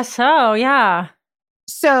 I guess so. Yeah.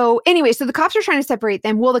 So anyway, so the cops are trying to separate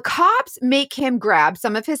them. Well, the cops make him grab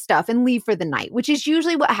some of his stuff and leave for the night, which is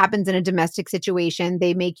usually what happens in a domestic situation.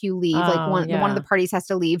 They make you leave. One of the parties has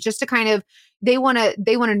to leave just to kind of, they want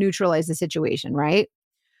to neutralize the situation, right?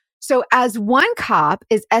 So as one cop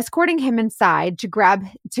is escorting him inside to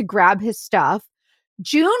grab his stuff,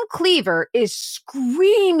 June Cleaver is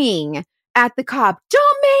screaming at the cop,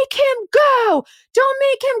 "Don't make him go! Don't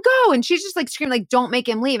make him go!" And she's just like screaming, like, "Don't make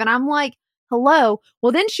him leave." And I'm like, hello.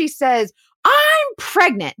 Well, then she says, "I'm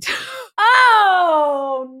pregnant."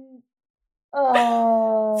 Oh.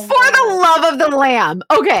 For the love of the lamb.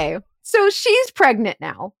 Okay. So she's pregnant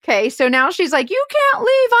now. Okay. So now she's like, "You can't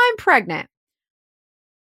leave. I'm pregnant."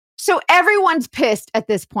 So everyone's pissed at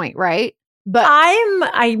this point, right? But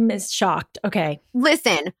I'm shocked. Okay.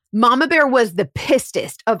 Listen, Mama Bear was the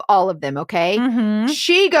pissest of all of them. Okay. Mm-hmm.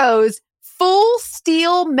 She goes full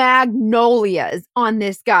steel magnolias on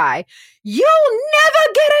this guy. "You'll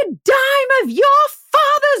never get a dime of your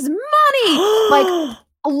father's money." Like,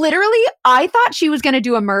 literally, I thought she was going to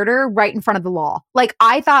do a murder right in front of the law. Like,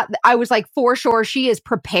 I was like, for sure, she is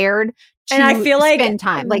prepared to and I feel like spend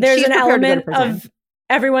time. Like, there's an element of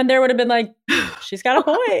everyone there would have been like, she's got a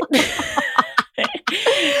point.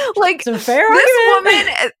 Like, it's a fair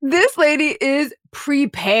argument. This lady is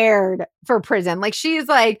prepared for prison. Like, she's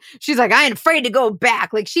like, "I ain't afraid to go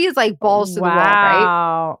back." Like, she is like balls to the wall,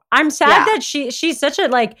 right? I'm sad that she's such a,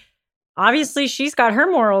 like, obviously she's got her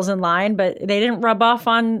morals in line, but they didn't rub off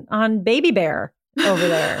on Baby Bear over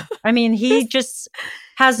there. I mean, he just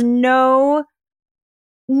has no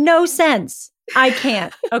sense. I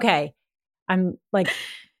can't. Okay.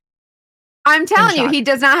 I'm telling you, he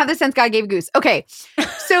does not have the sense God gave Goose. Okay.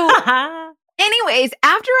 So anyways,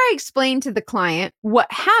 after I explained to the client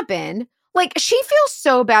what happened, like, she feels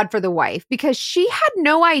so bad for the wife because she had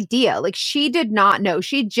no idea. Like, she did not know.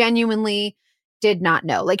 She genuinely did not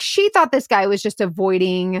know. Like, she thought this guy was just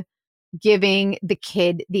avoiding giving the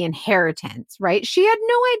kid the inheritance, right? She had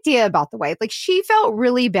no idea about the wife. Like, she felt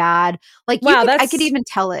really bad. Like, I could even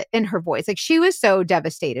tell it in her voice. Like, she was so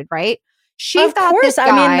devastated, right? She thought this guy,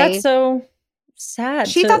 I mean, that's so sad.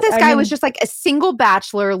 She thought this guy was just like a single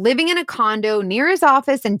bachelor living in a condo near his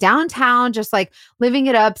office in downtown, just like living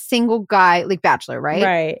it up, single guy, like bachelor,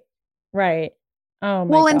 right? Right. Oh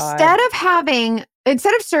my well, God. instead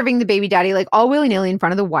of serving the baby daddy like all willy-nilly in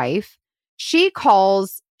front of the wife, she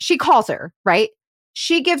calls her, right?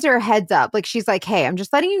 She gives her a heads up. Like, she's like, hey, I'm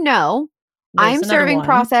just letting you know. I'm serving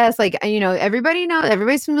process. Like, everybody knows,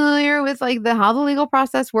 everybody's familiar with like how the legal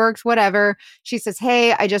process works, whatever. She says,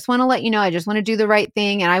 hey, I just want to let you know, I just want to do the right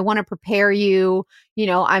thing. And I want to prepare you.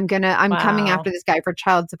 I'm coming after this guy for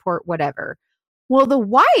child support, whatever. Well, the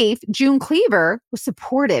wife, June Cleaver, was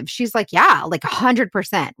supportive. She's like, yeah, like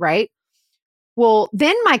 100%. Right. Well,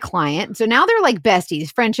 then my client, so now they're like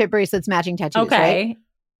besties, friendship bracelets, matching tattoos. Okay. Right?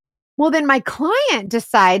 Well, then my client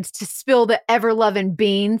decides to spill the ever-loving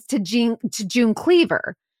beans to June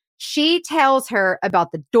Cleaver. She tells her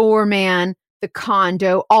about the doorman, the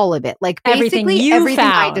condo, all of it. Like basically everything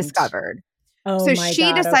I discovered. So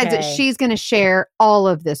she decides that she's going to share all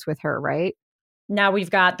of this with her, right? Now we've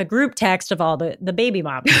got the group text of all the baby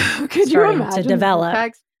moms Could you imagine to develop.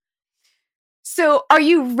 Text? So are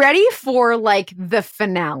you ready for like the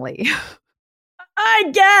finale? I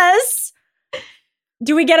guess.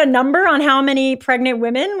 Do we get a number on how many pregnant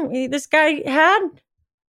women this guy had?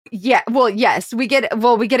 Yeah. Well, yes, we get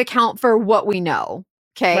a count for what we know.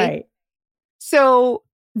 Okay. Right. So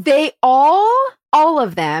they all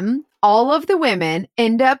of the women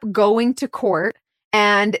end up going to court,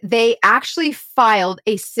 and they actually filed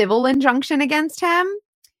a civil injunction against him.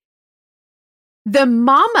 The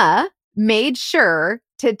mama made sure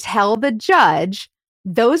to tell the judge,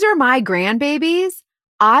 those are my grandbabies.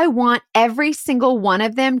 I want every single one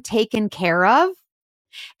of them taken care of.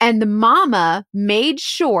 And the mama made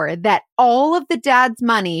sure that all of the dad's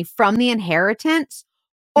money from the inheritance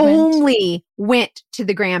only went to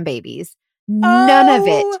the grandbabies. None of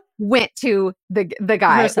it went to the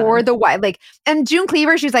guy or the wife. Like, and June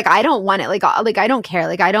Cleaver, she's like, I don't want it. Like I don't care.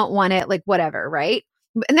 Like, I don't want it. Like, whatever. Right.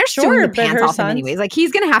 And they're suing the pants off him anyways. Like,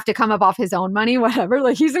 he's going to have to come up off his own money, whatever.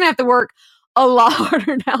 Like, he's going to have to work a lot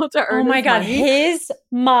harder now to earn. Oh my God. Money. His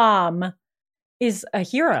mom is a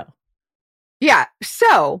hero. Yeah.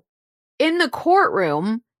 So in the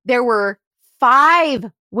courtroom, there were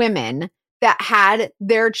 5 women that had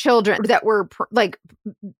their children that were like,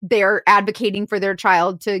 they're advocating for their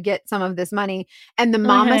child to get some of this money. And the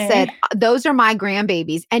mama said, those are my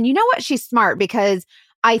grandbabies. And you know what? She's smart, because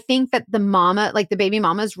I think that the mama, like the baby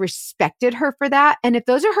mamas, respected her for that. And if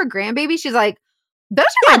those are her grandbabies, she's like, those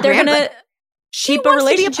are my grandbabies. She wants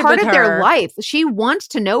to be a part of their life. She wants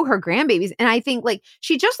to know her grandbabies. And I think like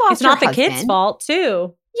she just lost her husband. It's not the kid's fault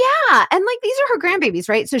too. Yeah. And like, these are her grandbabies,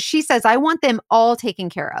 right? So she says, I want them all taken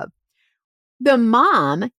care of. The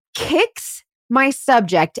mom kicks my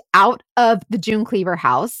subject out of the June Cleaver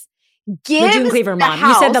house. The June Cleaver mom.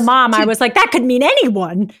 You said the mom. I was like, that could mean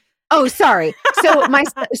anyone. Oh, sorry.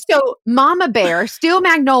 So Mama Bear, Steel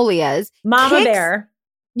Magnolias. Bear.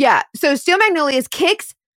 Yeah. So Steel Magnolias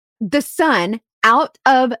kicks the son out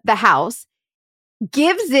of the house,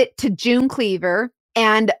 gives it to June Cleaver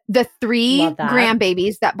and the 3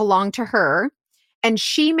 grandbabies that belong to her. And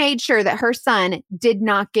she made sure that her son did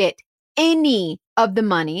not get any of the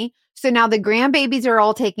money. So now the grandbabies are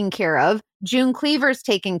all taken care of. June Cleaver's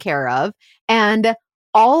taken care of. And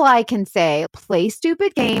all I can say, play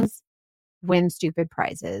stupid games, win stupid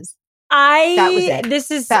prizes. That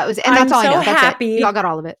was it. And that's all I know. That's happy. Y'all got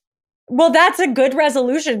all of it. Well, that's a good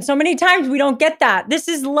resolution. So many times we don't get that. This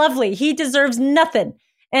is lovely. He deserves nothing.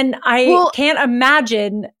 And I can't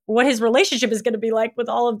imagine what his relationship is going to be like with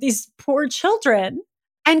all of these poor children.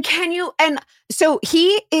 And so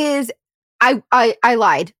he is, I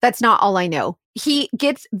lied. That's not all I know. He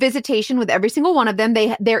gets visitation with every single one of them.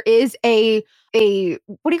 There is a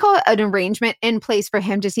what do you call it? An arrangement in place for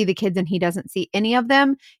him to see the kids, and he doesn't see any of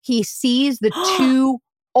them. He sees the 2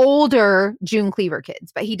 older June Cleaver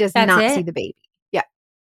kids, but he does not see the baby. Yeah.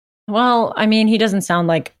 Well, I mean, he doesn't sound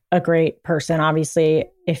like a great person. Obviously,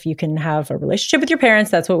 if you can have a relationship with your parents,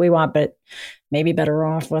 that's what we want, but maybe better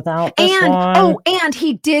off without this one. Not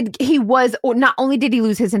only did he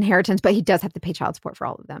lose his inheritance, but he does have to pay child support for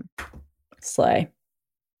all of them. Slay,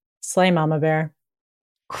 Mama Bear.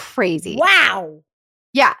 Crazy. Wow.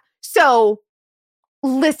 Yeah. So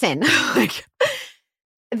listen, like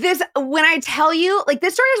this, when I tell you, like,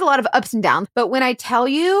 this story has a lot of ups and downs, but when I tell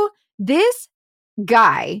you this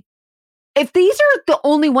guy, if these are the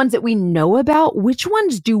only ones that we know about, which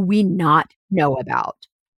ones do we not know about?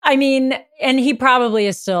 I mean, and he probably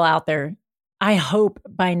is still out there. I hope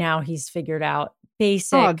by now he's figured out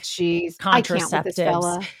basic contraceptives. I can't with this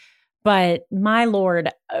fella. But my Lord,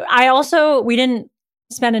 we didn't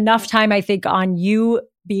spent enough time, I think, on you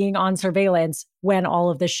being on surveillance when all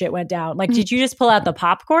of this shit went down. Like, did you just pull out the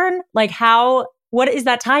popcorn? Like, what is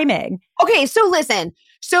that timing? Okay, so listen.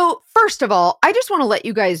 So first of all, I just want to let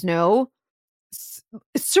you guys know,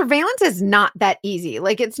 surveillance is not that easy.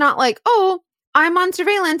 Like, it's not like, oh, I'm on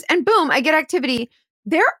surveillance and boom, I get activity.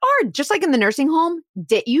 There are, just like in the nursing home,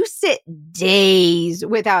 you sit days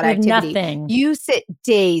without activity. Nothing. You sit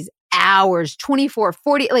days, hours, 24,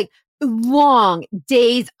 40, like long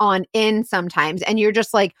days on end sometimes. And you're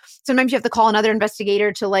just like, sometimes you have to call another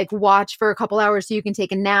investigator to like watch for a couple hours so you can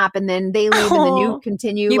take a nap, and then they leave and then you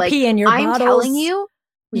continue. You like, pee in your I'm bottles. telling you,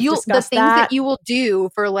 the things that you will do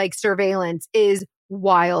for like surveillance is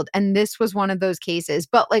wild. And this was one of those cases.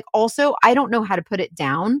 But like, also, I don't know how to put it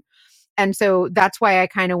down. And so that's why I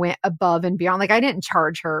kind of went above and beyond. Like, I didn't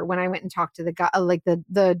charge her when I went and talked to the guy, like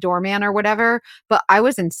the doorman or whatever, but I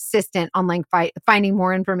was insistent on like finding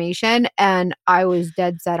more information, and I was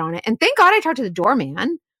dead set on it. And thank God I talked to the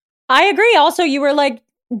doorman. I agree. Also, you were like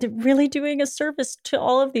really doing a service to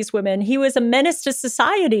all of these women. He was a menace to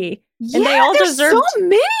society, and they all deserve so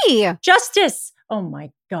many justice. Oh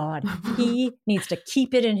my God. He needs to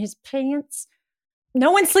keep it in his pants.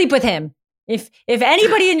 No one sleep with him. If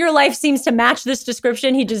anybody in your life seems to match this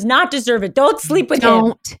description, he does not deserve it. Don't sleep with him.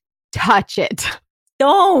 Don't touch it.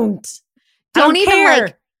 Don't even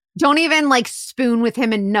care. Don't even like spoon with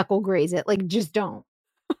him and knuckle graze it. Like, just don't.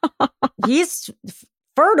 He's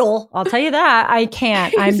fertile. I'll tell you that. I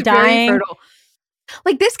can't. I'm dying. Very fertile.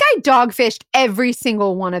 Like, this guy dogfished every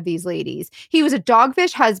single one of these ladies. He was a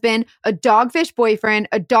dogfish husband, a dogfish boyfriend,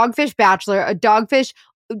 a dogfish bachelor, a dogfish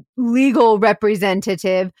legal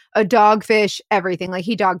representative, a dogfish everything. Like,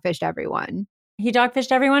 he dogfished everyone.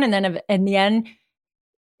 And then in the end,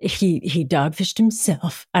 he dogfished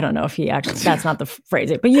himself. I don't know if he actually, that's not the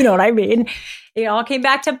phrase, but you know what I mean. It all came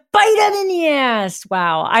back to bite him in the ass.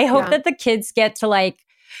 Wow. I hope that the kids get to like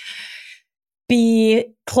be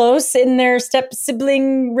close in their step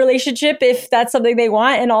sibling relationship if that's something they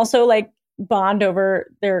want, and also like bond over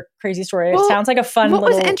their crazy story. It sounds like a fun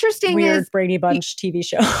little weird Brady Bunch TV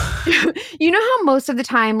show. You know how most of the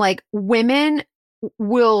time like women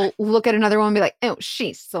will look at another woman and be like, oh,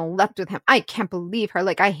 she slept with him. I can't believe her.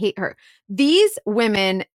 Like, I hate her. These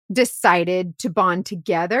women decided to bond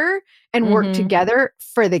together and work together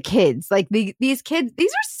for the kids. Like, these kids,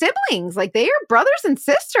 these are siblings. Like, they are brothers and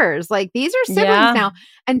sisters. Like, these are siblings now.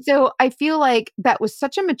 And so I feel like that was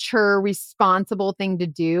such a mature, responsible thing to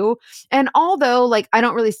do. And although like I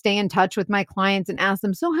don't really stay in touch with my clients and ask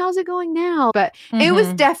them, so how's it going now? But it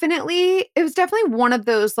was definitely one of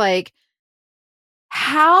those like,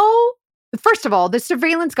 first of all, the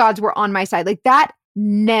surveillance gods were on my side. Like, that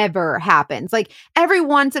never happens. Like, every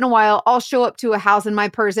once in a while, I'll show up to a house and my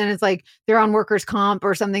person is like, they're on workers' comp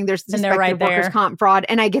or something. There's suspected workers' comp fraud,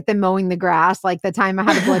 and I get them mowing the grass. Like the time I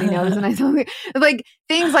had a bloody nose, and I thought, like,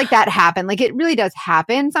 things like that happen. Like, it really does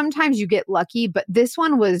happen. Sometimes you get lucky, but this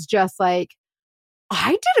one was just like,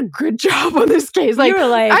 I did a good job on this case. Like,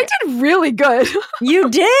 I did really good. You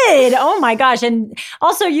did. Oh my gosh. And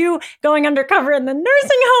also you going undercover in the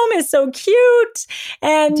nursing home is so cute.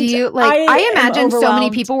 And do you like, I imagine so many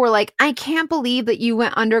people were like, I can't believe that you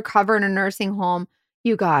went undercover in a nursing home.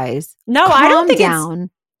 You guys. No, I don't think down.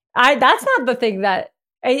 That's not the thing that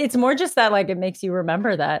it's more just that like, it makes you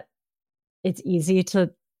remember that it's easy to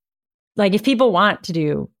like, if people want to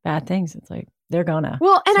do bad things, it's like, they're gonna.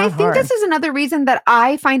 Well, and I think this is another reason that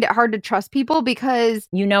I find it hard to trust people, because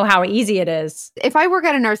you know how easy it is. If I work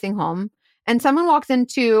at a nursing home and someone walks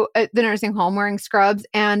into the nursing home wearing scrubs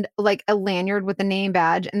and like a lanyard with a name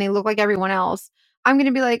badge and they look like everyone else, I'm going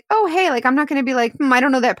to be like, oh, hey, like, I'm not going to be like, I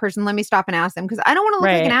don't know that person. Let me stop and ask them, because I don't want to look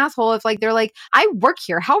like an asshole if like they're like, I work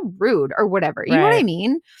here. How rude or whatever. You know what I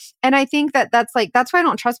mean? And I think that's why I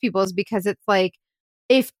don't trust people, is because it's like,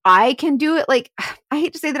 if I can do it, like, I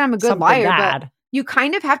hate to say that I'm a good liar, but you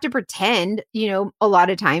kind of have to pretend, you know, a lot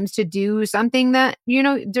of times to do something that, you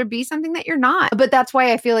know, to be something that you're not. But that's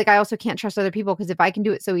why I feel like I also can't trust other people, because if I can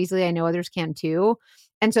do it so easily, I know others can too.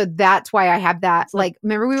 And so that's why I have that. Like,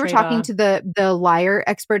 remember we were talking to the liar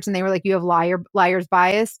experts and they were like, you have liar's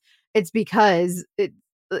bias. It's because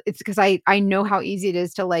I know how easy it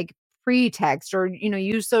is to like pretext or, you know,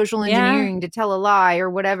 use social engineering to tell a lie or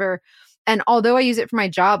whatever. And although I use it for my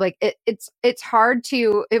job, like it was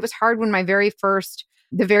hard when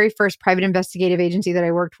the very first private investigative agency that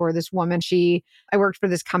I worked for, this woman, I worked for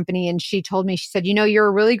this company, and she told me, she said, you know, you're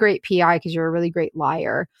a really great PI because you're a really great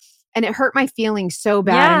liar. And it hurt my feelings so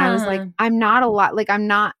bad. And I was like, I'm not a lot. Like, I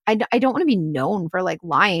don't want to be known for like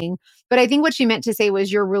lying. But I think what she meant to say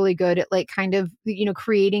was you're really good at like kind of,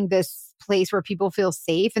 creating this place where people feel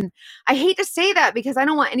safe. And I hate to say that because I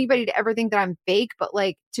don't want anybody to ever think that I'm fake, but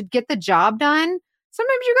like to get the job done,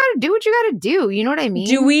 sometimes you got to do what you got to do. You know what I mean?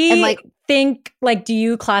 Do we think do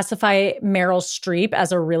you classify Meryl Streep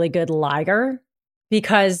as a really good liar?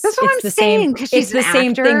 Because that's what it's I'm saying. It's the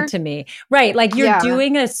same thing to me. Right. Like you're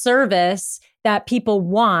doing a service that people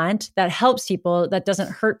want, that helps people, that doesn't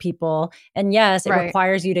hurt people. And yes, it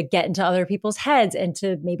requires you to get into other people's heads and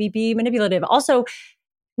to maybe be manipulative. Also,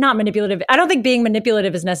 not manipulative. I don't think being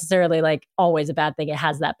manipulative is necessarily like always a bad thing. It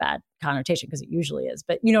has that bad connotation because it usually is.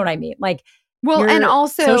 But you know what I mean? Like, well, and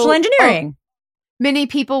also social engineering. Many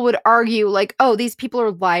people would argue like, oh, these people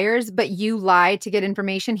are liars, but you lie to get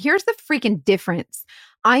information. Here's the freaking difference.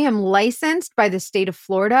 I am licensed by the state of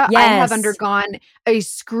Florida. Yes. I have undergone a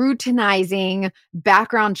scrutinizing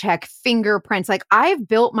background check, fingerprints. Like I've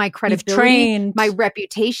built my credibility, my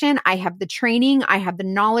reputation. I have the training. I have the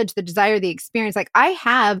knowledge, the desire, the experience. Like I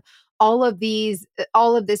have all of this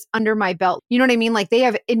under my belt. You know what I mean? Like they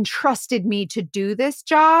have entrusted me to do this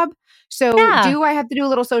job. So do I have to do a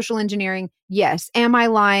little social engineering? Yes. Am I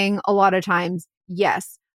lying a lot of times?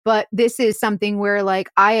 Yes. But this is something where like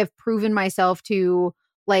I have proven myself to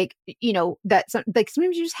like,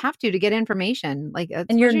 sometimes you just have to get information. Like,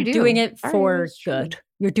 and you're doing it for good.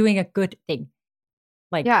 You're doing a good thing.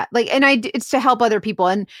 Like, it's to help other people.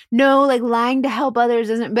 And no, like lying to help others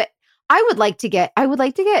isn't, but I would like to get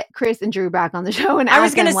Chris and Drew back on the show and I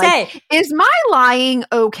was going to say, is my lying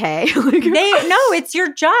okay? No, it's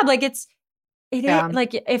your job. Like it is,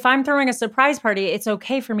 like if I'm throwing a surprise party, it's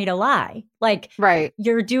okay for me to lie. Like,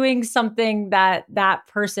 you're doing something that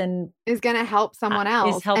person is going to help someone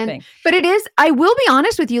else. Is helping. But it is, I will be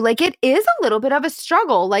honest with you, like it is a little bit of a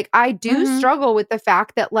struggle. Like I do struggle with the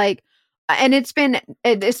fact that like, and it's been,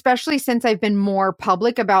 especially since I've been more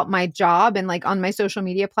public about my job and like on my social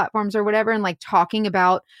media platforms or whatever, and like talking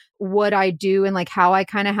about what I do and like how I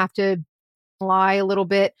kind of have to lie a little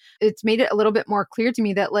bit. It's made it a little bit more clear to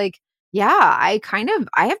me that like, I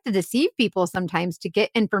have to deceive people sometimes to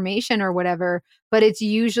get information or whatever. But it's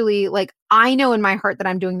usually like, I know in my heart that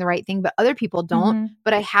I'm doing the right thing, but other people don't.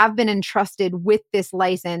 But I have been entrusted with this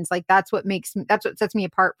license. Like that's what sets me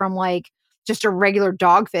apart from like, just a regular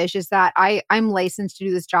dogfish is that I'm licensed to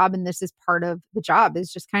do this job. And this is part of the job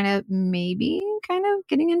is just kind of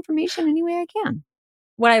getting information any way I can.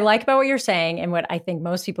 What I like about what you're saying and what I think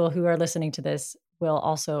most people who are listening to this will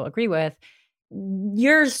also agree with,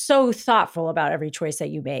 you're so thoughtful about every choice that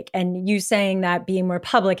you make. And you saying that being more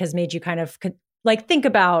public has made you kind of like think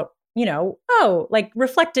about, like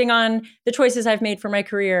reflecting on the choices I've made for my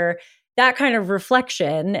career. That kind of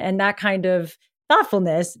reflection and that kind of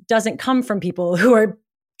thoughtfulness doesn't come from people who are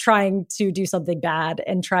trying to do something bad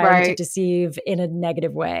and trying to deceive in a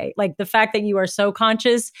negative way. Like the fact that you are so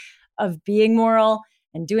conscious of being moral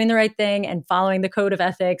and doing the right thing and following the code of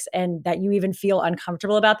ethics and that you even feel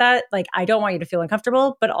uncomfortable about that. Like, I don't want you to feel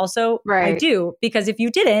uncomfortable, but also I do, because if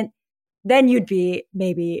you didn't, then you'd be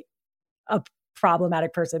maybe a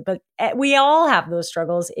problematic person. But we all have those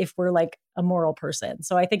struggles if we're like a moral person.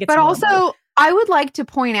 So I think it's But normal. Also, I would like to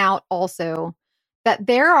point out also that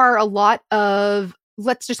there are a lot of,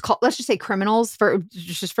 let's just say criminals for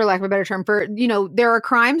lack of a better term, there are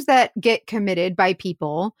crimes that get committed by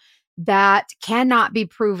people that cannot be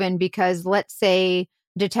proven because let's say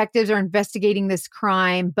detectives are investigating this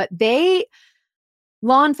crime, but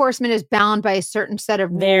law enforcement is bound by a certain set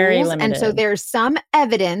of rules. Limited. And so there's some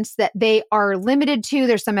evidence that they are limited to.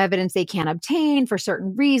 There's some evidence they can't obtain for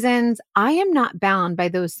certain reasons. I am not bound by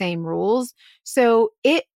those same rules. So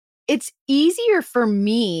it's easier for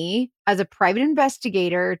me as a private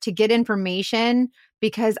investigator to get information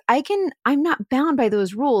because I'm not bound by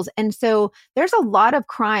those rules. And so there's a lot of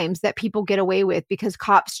crimes that people get away with because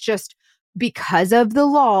cops just, because of the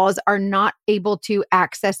laws, are not able to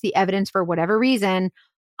access the evidence for whatever reason.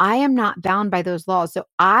 I am not bound by those laws. So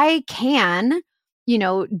I can,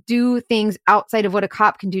 do things outside of what a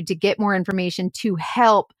cop can do to get more information to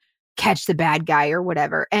help catch the bad guy or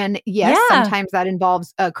whatever. And yes, sometimes that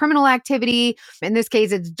involves criminal activity. In this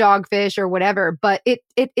case, it's dogfish or whatever, but it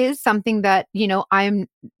is something that, I'm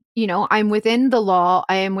within the law.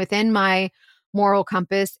 I am within my moral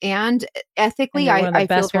compass and ethically, I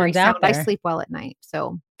feel very sound. I sleep well at night.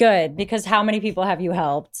 So good, because how many people have you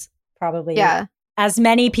helped? Probably as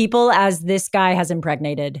many people as this guy has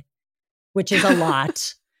impregnated, which is a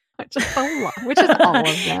lot. Which is all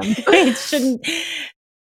of them. It shouldn't.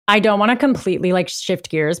 I don't want to completely like shift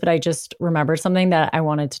gears, but I just remembered something that I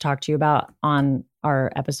wanted to talk to you about on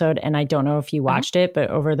our episode. And I don't know if you watched it, but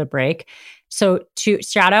over the break. So to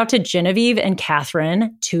shout out to Genevieve and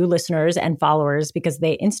Catherine, 2 listeners and followers, because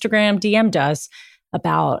they Instagram DM'd us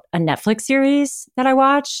about a Netflix series that I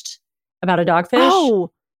watched about a dogfish.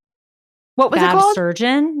 Oh, what was Bad it called?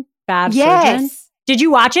 Surgeon. Bad Yes. Surgeon. Did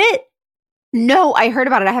you watch it? No, I heard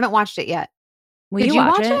about it. I haven't watched it yet. Will Did you you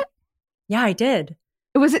watch watch it? it? Yeah, I did.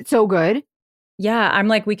 Was it so good? Yeah, I'm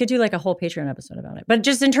like, we could do like a whole Patreon episode about it. But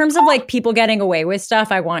just in terms of like people getting away with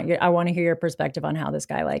stuff, I want to hear your perspective on how this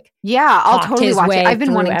guy like. Yeah, I'll talked totally his watch way it. I've been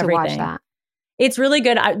through wanting to watch everything. that. It's really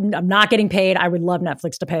good. I'm not getting paid. I would love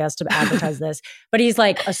Netflix to pay us to advertise this. But he's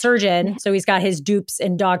like a surgeon, so he's got his dupes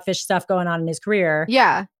and dogfish stuff going on in his career.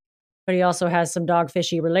 Yeah. But he also has some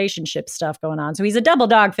dogfishy relationship stuff going on. So he's a double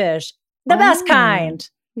dogfish, the best kind.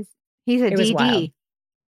 He's a It was wild. DD.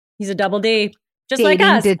 He's a double D. Just Dating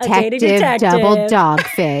like us, detective, a dating detective. double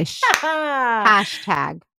dogfish.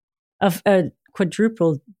 Hashtag. Of a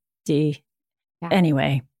quadruple D. Yeah.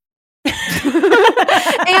 Anyway.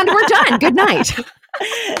 And we're done. Good night.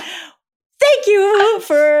 Thank you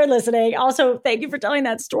for listening. Also, thank you for telling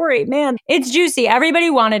that story. Man, it's juicy. Everybody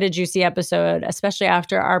wanted a juicy episode, especially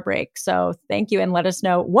after our break. So thank you, and let us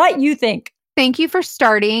know what you think. Thank you for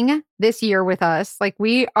starting this year with us. Like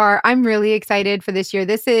I'm really excited for this year.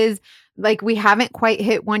 This is like, we haven't quite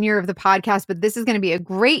hit 1 year of the podcast, but this is going to be a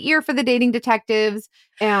great year for the Dating Detectives.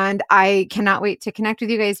 And I cannot wait to connect with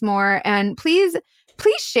you guys more. And please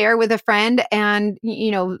share with a friend, and,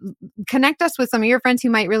 connect us with some of your friends who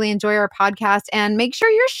might really enjoy our podcast, and make sure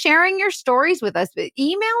you're sharing your stories with us.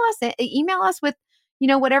 Email us with,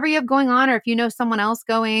 whatever you have going on, or if you know someone else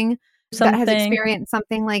that has experienced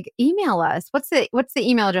something, like, email us. What's the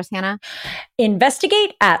email address, Hannah?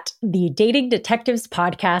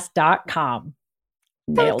 investigate@thedatingdetectivespodcast.com.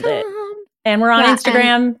 Nailed it. And we're on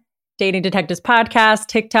Instagram, Dating Detectives Podcast,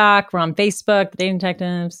 TikTok. We're on Facebook, The Dating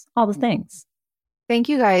Detectives, all the things. Thank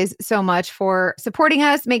you guys so much for supporting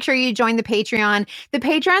us. Make sure you join the Patreon. The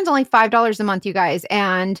Patreon's only $5 a month, you guys.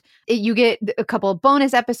 And you get a couple of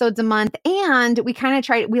bonus episodes a month. And we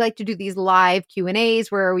like to do these live Q&As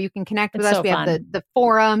where you can connect with us. So we have the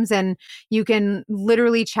forums, and you can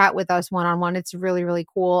literally chat with us one-on-one. It's really, really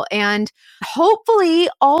cool. And hopefully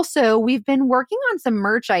also, we've been working on some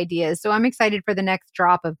merch ideas. So I'm excited for the next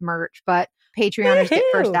drop of merch, but Patreoners get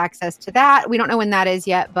first access to that. We don't know when that is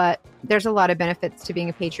yet, but there's a lot of benefits to being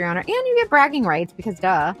a Patreoner, and you get bragging rights because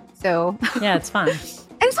duh. So yeah, it's fun. And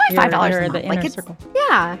it's only $5 a month. The inner circle.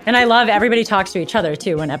 Yeah. And I love everybody talks to each other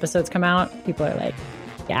too. When episodes come out, people are like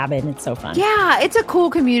gabbing. It's so fun. Yeah, it's a cool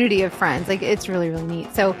community of friends. Like, it's really, really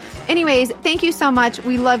neat. So anyways, thank you so much.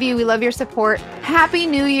 We love you. We love your support. Happy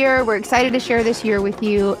New Year. We're excited to share this year with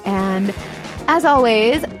you. And as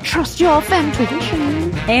always, trust your femme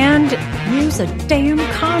tradition. And use a damn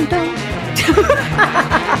condom.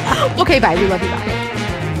 Okay, bye. We love you. Bye.